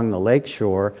walked along the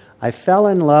lakeshore, I fell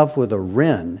in love with a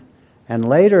wren, and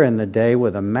later in the day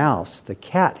with a mouse the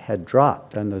cat had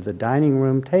dropped under the dining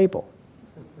room table.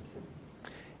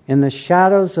 In the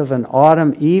shadows of an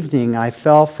autumn evening, I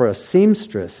fell for a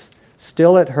seamstress,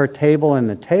 still at her table in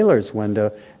the tailor's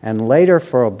window, and later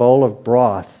for a bowl of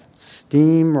broth,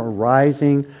 steam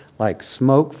rising like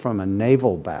smoke from a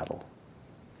naval battle.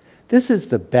 This is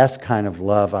the best kind of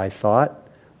love, I thought,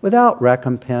 without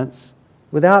recompense,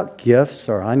 without gifts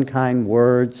or unkind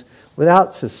words,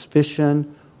 without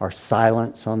suspicion or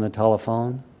silence on the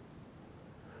telephone.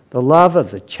 The love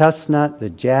of the chestnut, the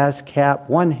jazz cap,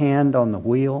 one hand on the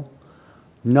wheel,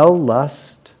 no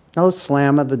lust, no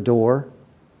slam of the door.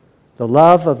 The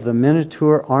love of the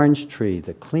miniature orange tree,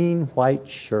 the clean white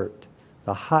shirt,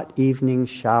 the hot evening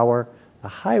shower, the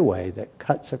highway that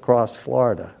cuts across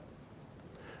Florida.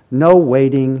 No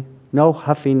waiting, no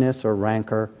huffiness or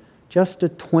rancor, just a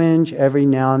twinge every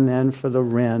now and then for the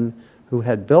wren who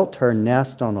had built her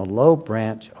nest on a low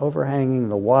branch overhanging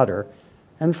the water,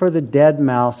 and for the dead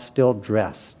mouse still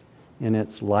dressed in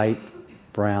its light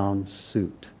brown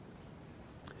suit.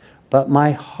 But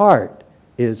my heart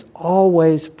is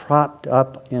always propped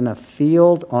up in a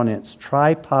field on its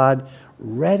tripod,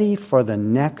 ready for the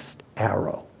next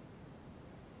arrow.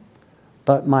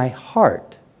 But my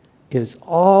heart is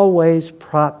always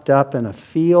propped up in a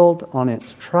field on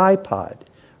its tripod,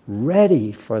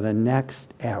 ready for the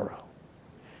next arrow.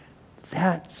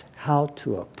 That's how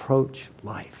to approach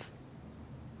life.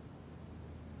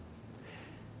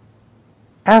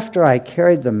 After I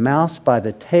carried the mouse by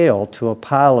the tail to a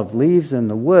pile of leaves in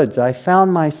the woods, I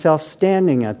found myself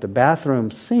standing at the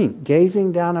bathroom sink,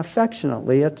 gazing down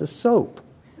affectionately at the soap.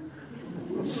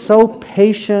 So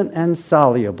patient and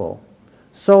soluble,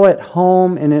 so at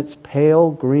home in its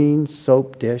pale green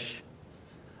soap dish.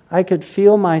 I could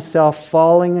feel myself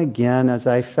falling again as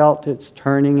I felt its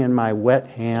turning in my wet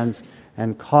hands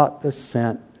and caught the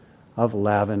scent of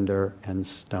lavender and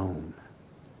stone.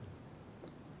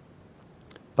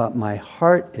 But my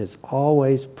heart is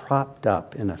always propped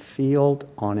up in a field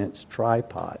on its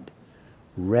tripod,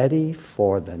 ready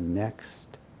for the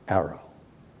next arrow.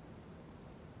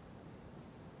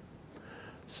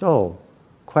 So,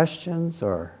 questions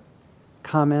or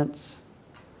comments,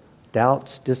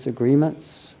 doubts,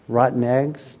 disagreements, rotten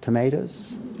eggs,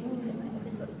 tomatoes?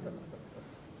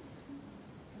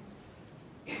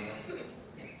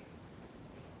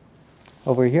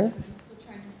 Over here?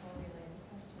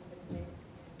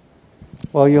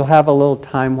 Well, you'll have a little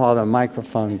time while the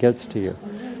microphone gets to you.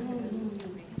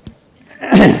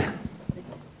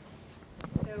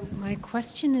 So my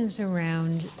question is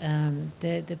around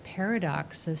the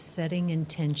paradox of setting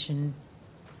intention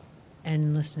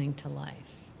and listening to life.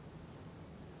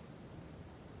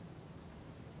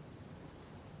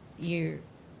 Your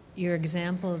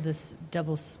example of this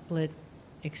double split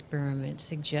experiment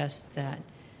suggests that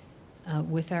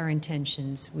with our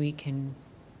intentions we can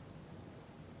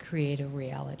create a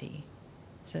reality.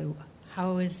 So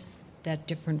how is that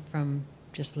different from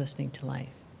just listening to life?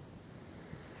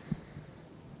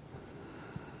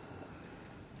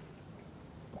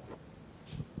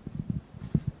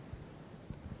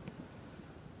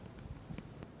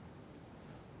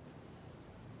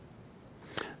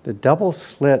 The double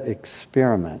slit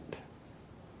experiment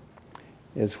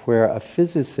is where a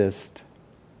physicist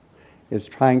is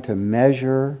trying to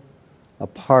measure a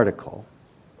particle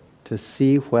to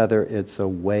see whether it's a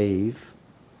wave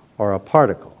or a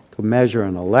particle, to measure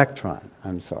an electron,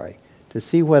 to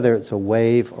see whether it's a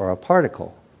wave or a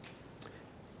particle.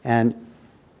 And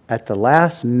at the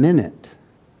last minute,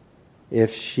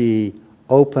 if she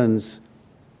opens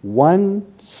one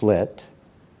slit,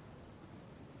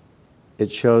 it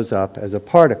shows up as a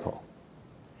particle.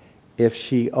 If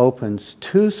she opens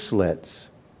two slits,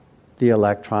 the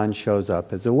electron shows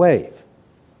up as a wave.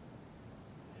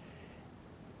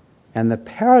 And the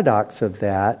paradox of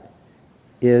that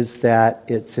is that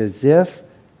it's as if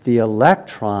the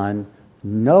electron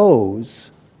knows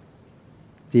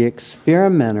the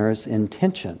experimenter's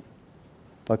intention,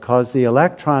 because the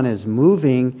electron is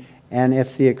moving, and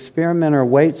if the experimenter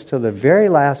waits till the very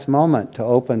last moment to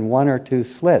open one or two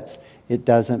slits, it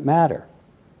doesn't matter.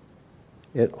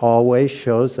 It always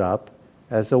shows up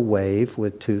as a wave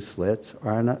with two slits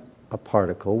or a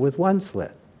particle with one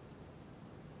slit.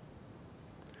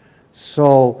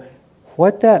 So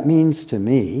what that means to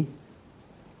me,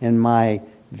 in my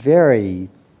very,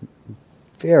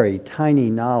 very tiny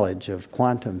knowledge of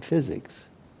quantum physics,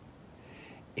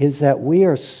 is that we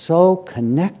are so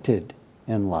connected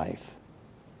in life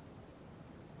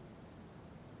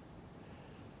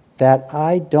that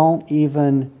I don't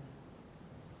even,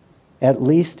 at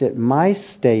least at my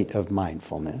state of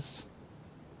mindfulness,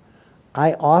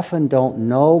 I often don't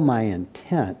know my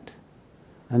intent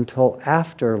until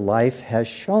after life has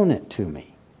shown it to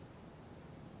me.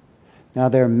 Now,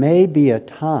 there may be a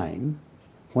time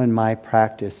when my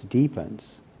practice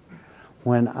deepens,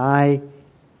 when I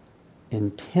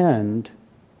intend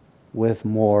with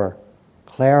more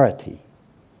clarity,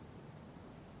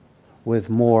 with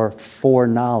more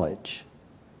foreknowledge.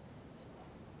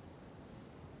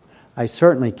 I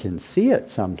certainly can see it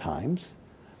sometimes.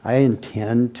 I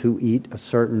intend to eat a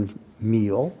certain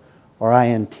meal, or I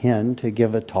intend to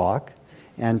give a talk,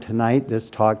 and tonight this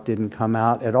talk didn't come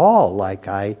out at all like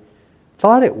I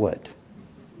thought it would.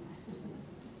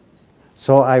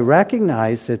 So I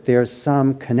recognize that there's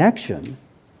some connection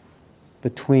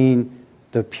between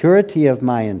the purity of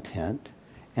my intent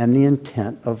and the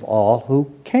intent of all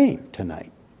who came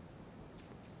tonight.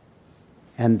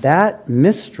 And that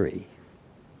mystery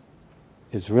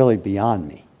is really beyond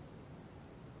me.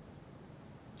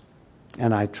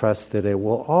 And I trust that it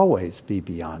will always be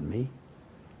beyond me.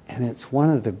 And it's one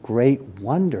of the great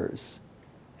wonders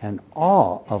and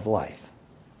awe of life.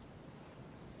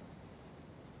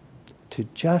 To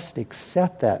just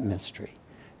accept that mystery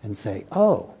and say,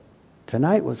 oh,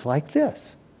 tonight was like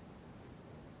this.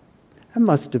 That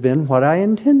must have been what I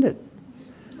intended.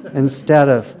 Instead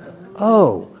of,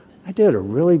 oh, I did a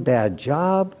really bad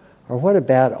job, or what a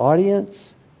bad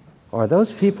audience, or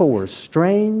those people were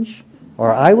strange,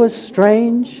 or I was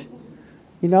strange.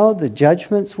 You know, the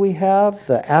judgments we have,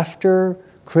 the after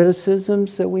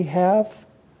criticisms that we have.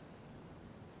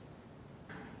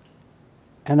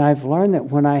 And I've learned that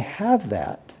when I have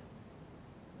that,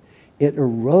 it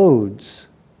erodes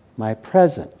my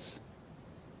presence.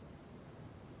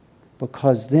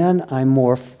 Because then I'm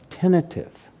more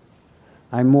tentative.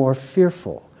 I'm more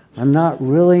fearful. I'm not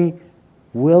really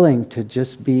willing to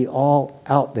just be all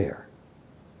out there.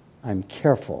 I'm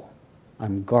careful.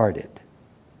 I'm guarded.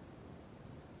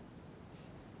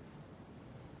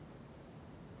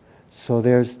 So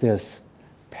there's this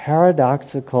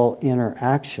paradoxical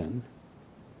interaction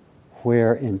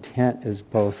where intent is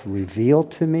both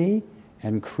revealed to me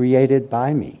and created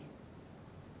by me.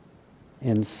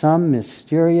 In some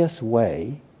mysterious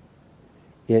way,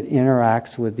 it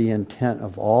interacts with the intent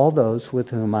of all those with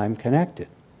whom I'm connected.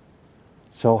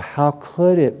 So how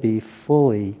could it be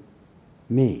fully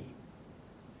me?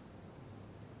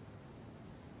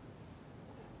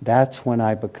 That's when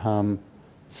I become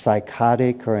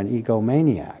psychotic or an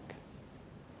egomaniac.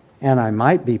 And I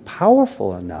might be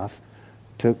powerful enough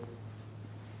to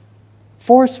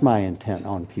force my intent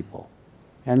on people.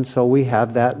 And so we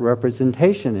have that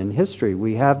representation in history.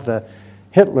 We have the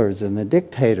Hitlers and the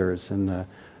dictators and the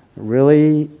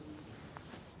really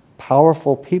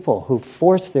powerful people who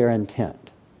force their intent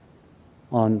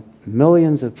on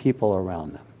millions of people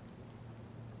around them.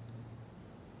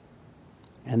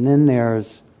 And then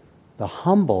there's the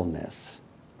humbleness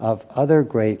of other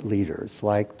great leaders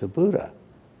like the Buddha,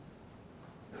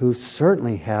 who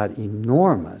certainly had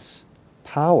enormous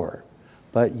power,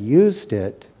 but used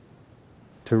it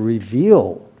to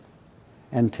reveal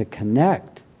and to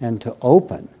connect and to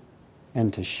open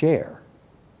and to share.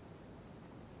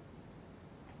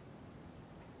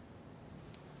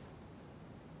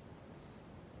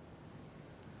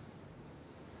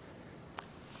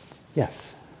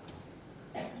 Yes.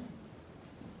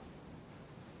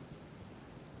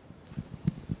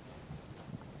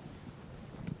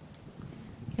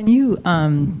 Can you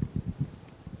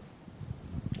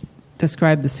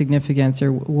describe the significance,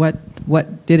 or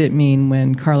what did it mean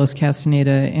when Carlos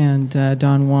Castaneda and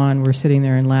Don Juan were sitting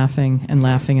there and laughing and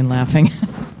laughing and laughing?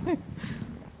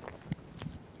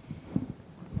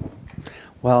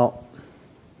 Well,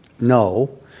 no.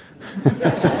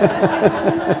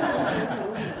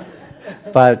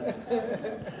 But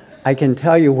I can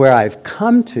tell you where I've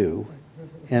come to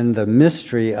in the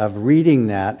mystery of reading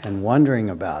that and wondering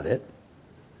about it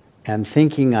and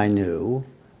thinking I knew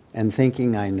and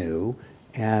thinking I knew,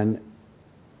 and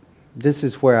this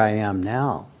is where I am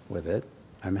now with it.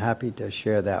 I'm happy to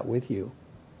share that with you.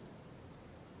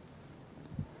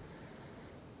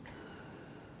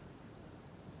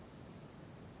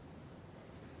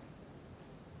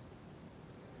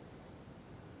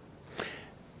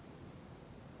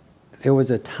 There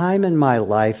was a time in my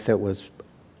life that was,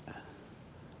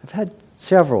 I've had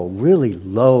several really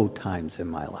low times in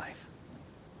my life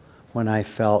when I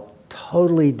felt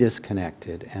totally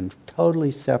disconnected and totally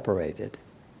separated.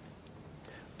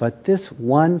 But this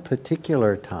one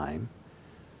particular time,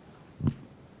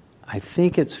 I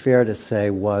think it's fair to say,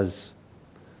 was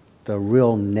the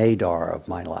real nadir of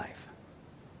my life.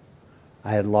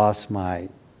 I had lost my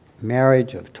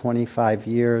marriage of 25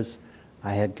 years.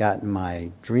 I had gotten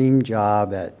my dream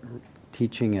job at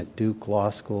teaching at Duke Law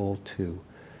School to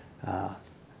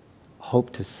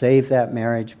hope to save that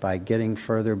marriage by getting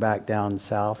further back down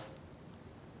south.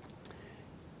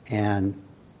 And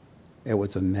it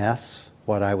was a mess.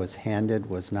 What I was handed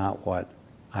was not what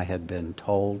I had been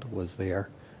told was there.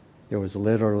 There was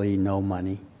literally no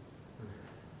money.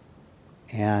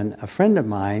 And a friend of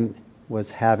mine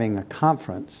was having a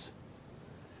conference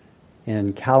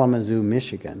in Kalamazoo,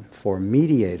 Michigan, for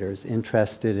mediators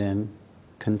interested in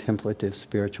contemplative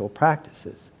spiritual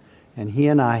practices. And he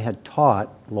and I had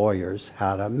taught lawyers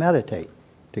how to meditate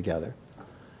together.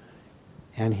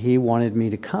 And he wanted me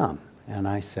to come. And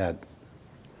I said,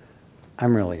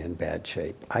 I'm really in bad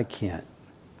shape. I can't.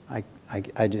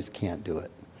 I just can't do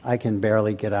it. I can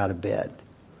barely get out of bed.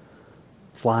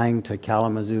 Flying to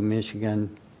Kalamazoo,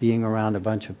 Michigan, being around a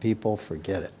bunch of people,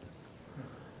 forget it.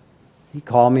 He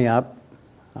called me up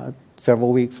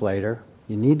several weeks later.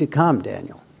 You need to come,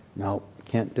 Daniel. No,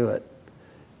 can't do it.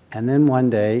 And then one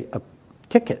day, a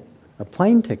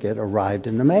plane ticket arrived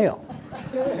in the mail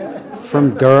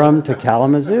from Durham to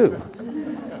Kalamazoo.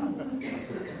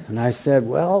 And I said,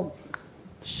 well,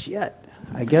 shit,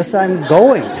 I guess I'm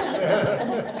going.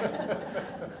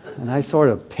 And I sort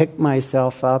of picked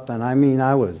myself up, and I mean,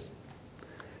 I was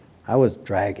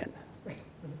dragging.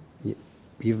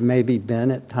 You've maybe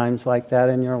been at times like that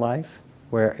in your life,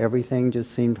 where everything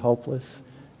just seemed hopeless,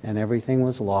 and everything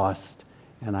was lost,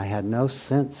 and I had no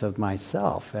sense of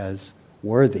myself as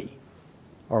worthy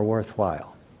or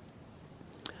worthwhile.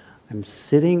 I'm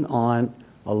sitting on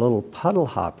a little puddle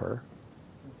hopper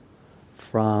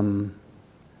from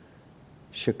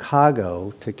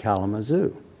Chicago to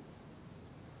Kalamazoo.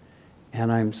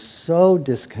 And I'm so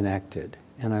disconnected,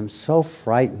 and I'm so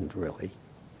frightened, really,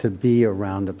 to be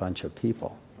around a bunch of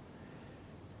people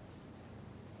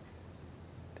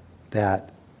that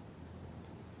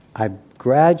I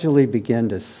gradually begin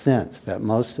to sense that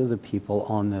most of the people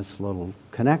on this little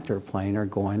connector plane are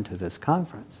going to this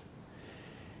conference.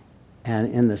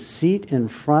 And in the seat in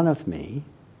front of me,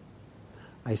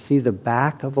 I see the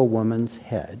back of a woman's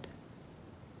head,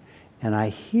 and I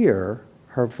hear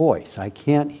her voice. I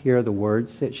can't hear the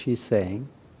words that she's saying.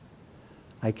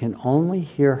 I can only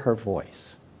hear her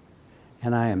voice.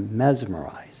 And I am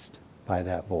mesmerized by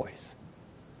that voice.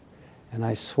 And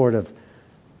I sort of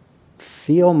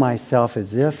feel myself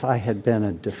as if I had been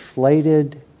a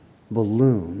deflated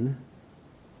balloon,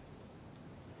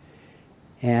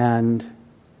 and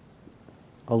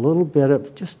a little bit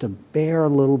of, just a bare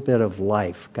little bit of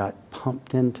life got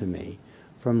pumped into me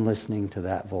from listening to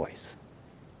that voice.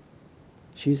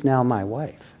 She's now my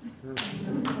wife.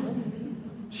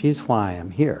 She's why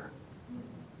I'm here.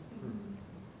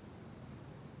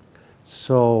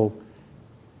 So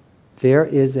there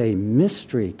is a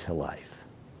mystery to life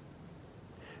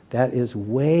that is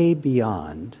way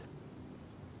beyond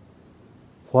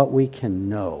what we can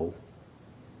know,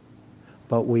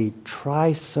 but we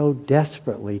try so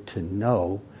desperately to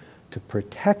know, to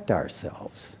protect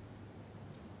ourselves,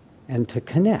 and to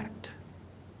connect.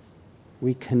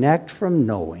 We connect from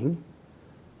knowing.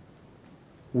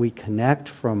 We connect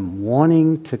from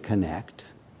wanting to connect.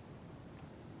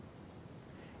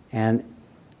 And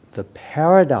the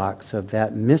paradox of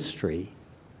that mystery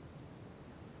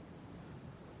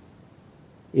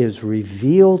is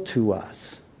revealed to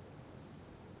us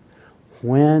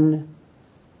when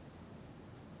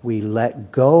we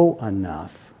let go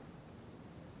enough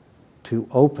to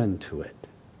open to it.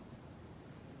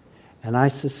 And I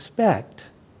suspect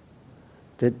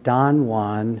that Don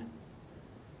Juan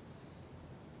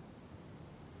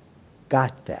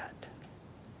got that.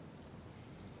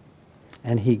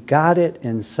 And he got it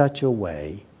in such a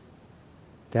way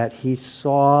that he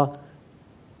saw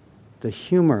the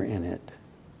humor in it,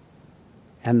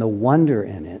 and the wonder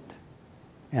in it,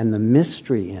 and the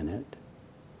mystery in it,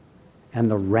 and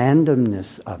the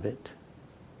randomness of it,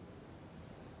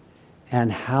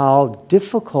 and how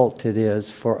difficult it is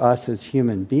for us as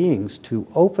human beings to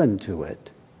open to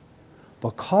it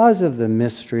because of the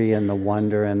mystery and the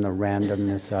wonder and the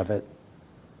randomness of it.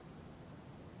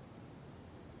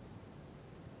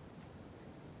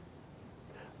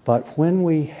 But when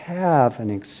we have an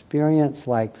experience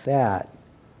like that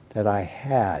I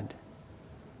had,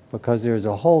 because there's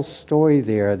a whole story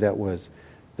there that was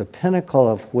the pinnacle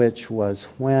of which was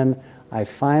when I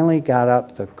finally got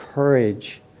up the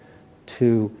courage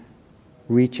to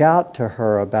reach out to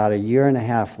her about 1.5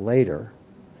 years later,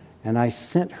 and I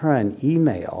sent her an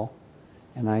email,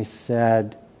 and I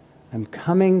said, I'm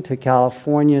coming to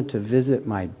California to visit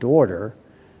my daughter,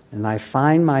 and I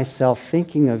find myself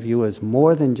thinking of you as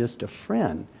more than just a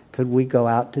friend. Could we go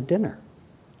out to dinner?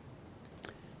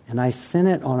 And I sent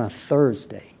it on a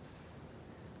Thursday.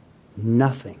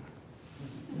 Nothing.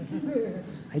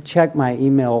 I check my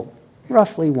email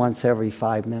roughly once every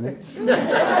 5 minutes.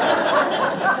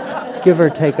 Give or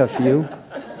take a few.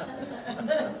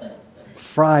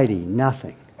 Friday,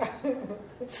 nothing.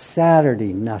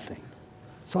 Saturday, nothing.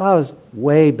 So I was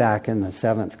way back in the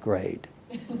 7th grade,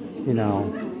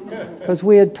 because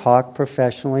we had talked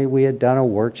professionally. We had done a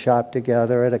workshop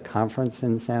together at a conference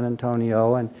in San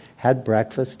Antonio and had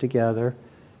breakfast together.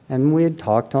 And we had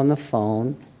talked on the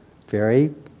phone,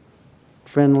 very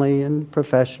friendly and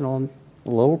professional, and a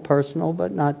little personal,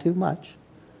 but not too much.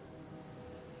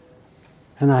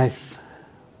 And I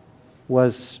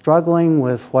was struggling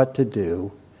with what to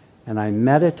do, and I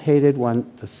meditated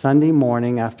the Sunday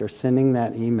morning after sending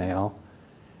that email,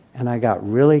 and I got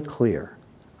really clear.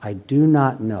 I do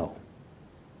not know.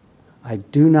 I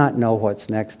do not know what's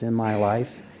next in my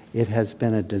life. It has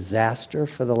been a disaster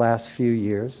for the last few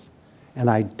years, and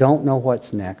I don't know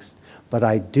what's next, but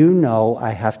I do know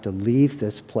I have to leave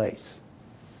this place.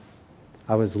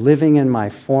 I was living in my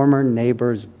former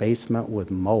neighbor's basement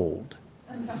with mold.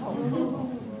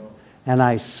 And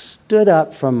I stood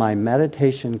up from my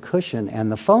meditation cushion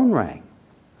and the phone rang.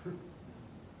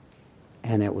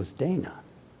 And it was Dana.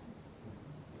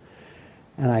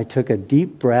 And I took a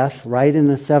deep breath right in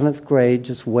the 7th grade,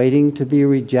 just waiting to be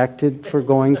rejected for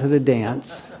going to the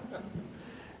dance.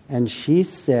 And she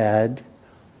said,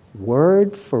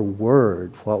 word for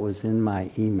word, what was in my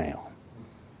email,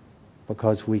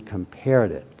 because we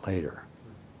compared it later.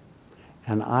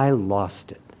 And I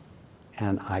lost it.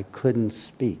 And I couldn't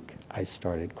speak. I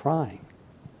started crying.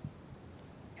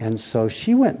 And so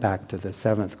she went back to the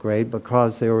 7th grade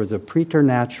because there was a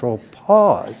preternatural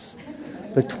pause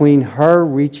between her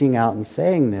reaching out and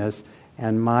saying this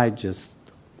and my just,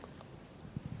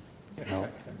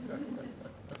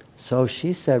 So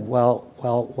she said, well,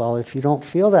 if you don't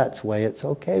feel that way, it's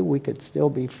okay. We could still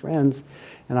be friends.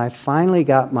 And I finally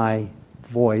got my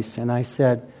voice and I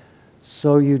said,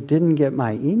 so you didn't get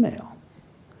my email?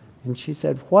 And she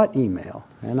said, what email?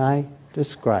 And I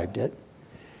described it.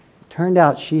 Turned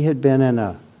out she had been in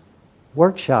a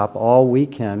workshop all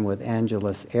weekend with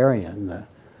Angeles Arian, the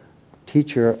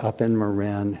teacher up in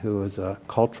Marin who was a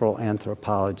cultural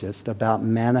anthropologist, about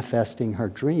manifesting her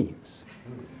dreams.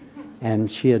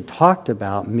 And she had talked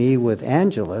about me with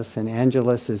Angeles, and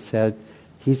Angeles has said,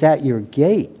 he's at your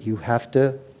gate. You have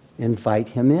to invite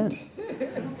him in.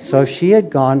 So she had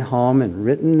gone home and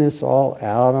written this all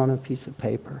out on a piece of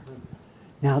paper.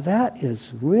 Now that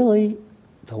is really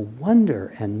the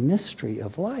wonder and mystery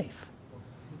of life.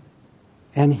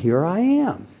 And here I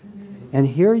am. And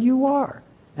here you are.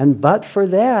 And but for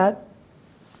that,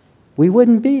 we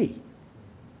wouldn't be.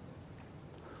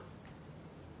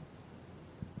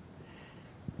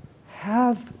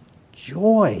 Have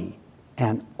joy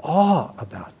and awe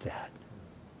about that.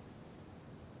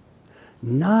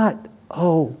 Not,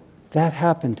 oh, that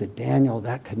happened to Daniel,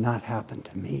 that could not happen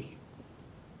to me.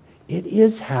 It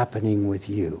is happening with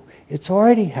you. It's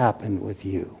already happened with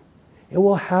you. It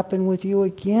will happen with you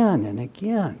again and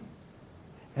again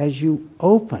as you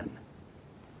open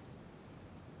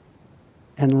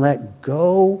and let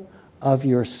go of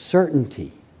your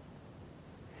certainty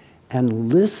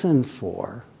and listen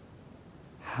for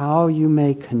how you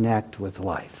may connect with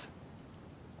life.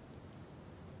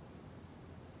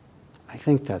 I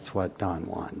think that's what Don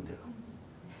Juan knew.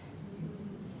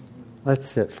 Let's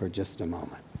sit for just a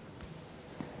moment.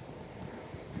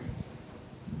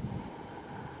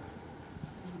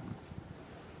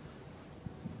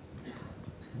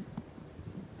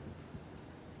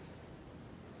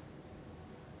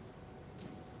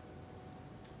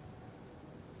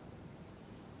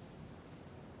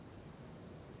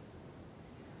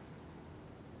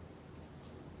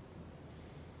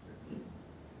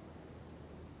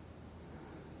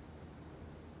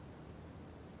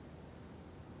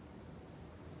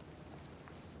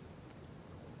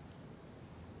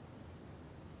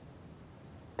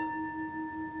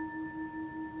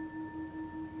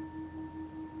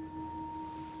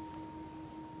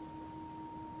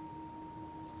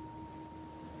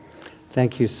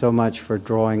 Thank you so much for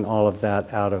drawing all of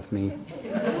that out of me.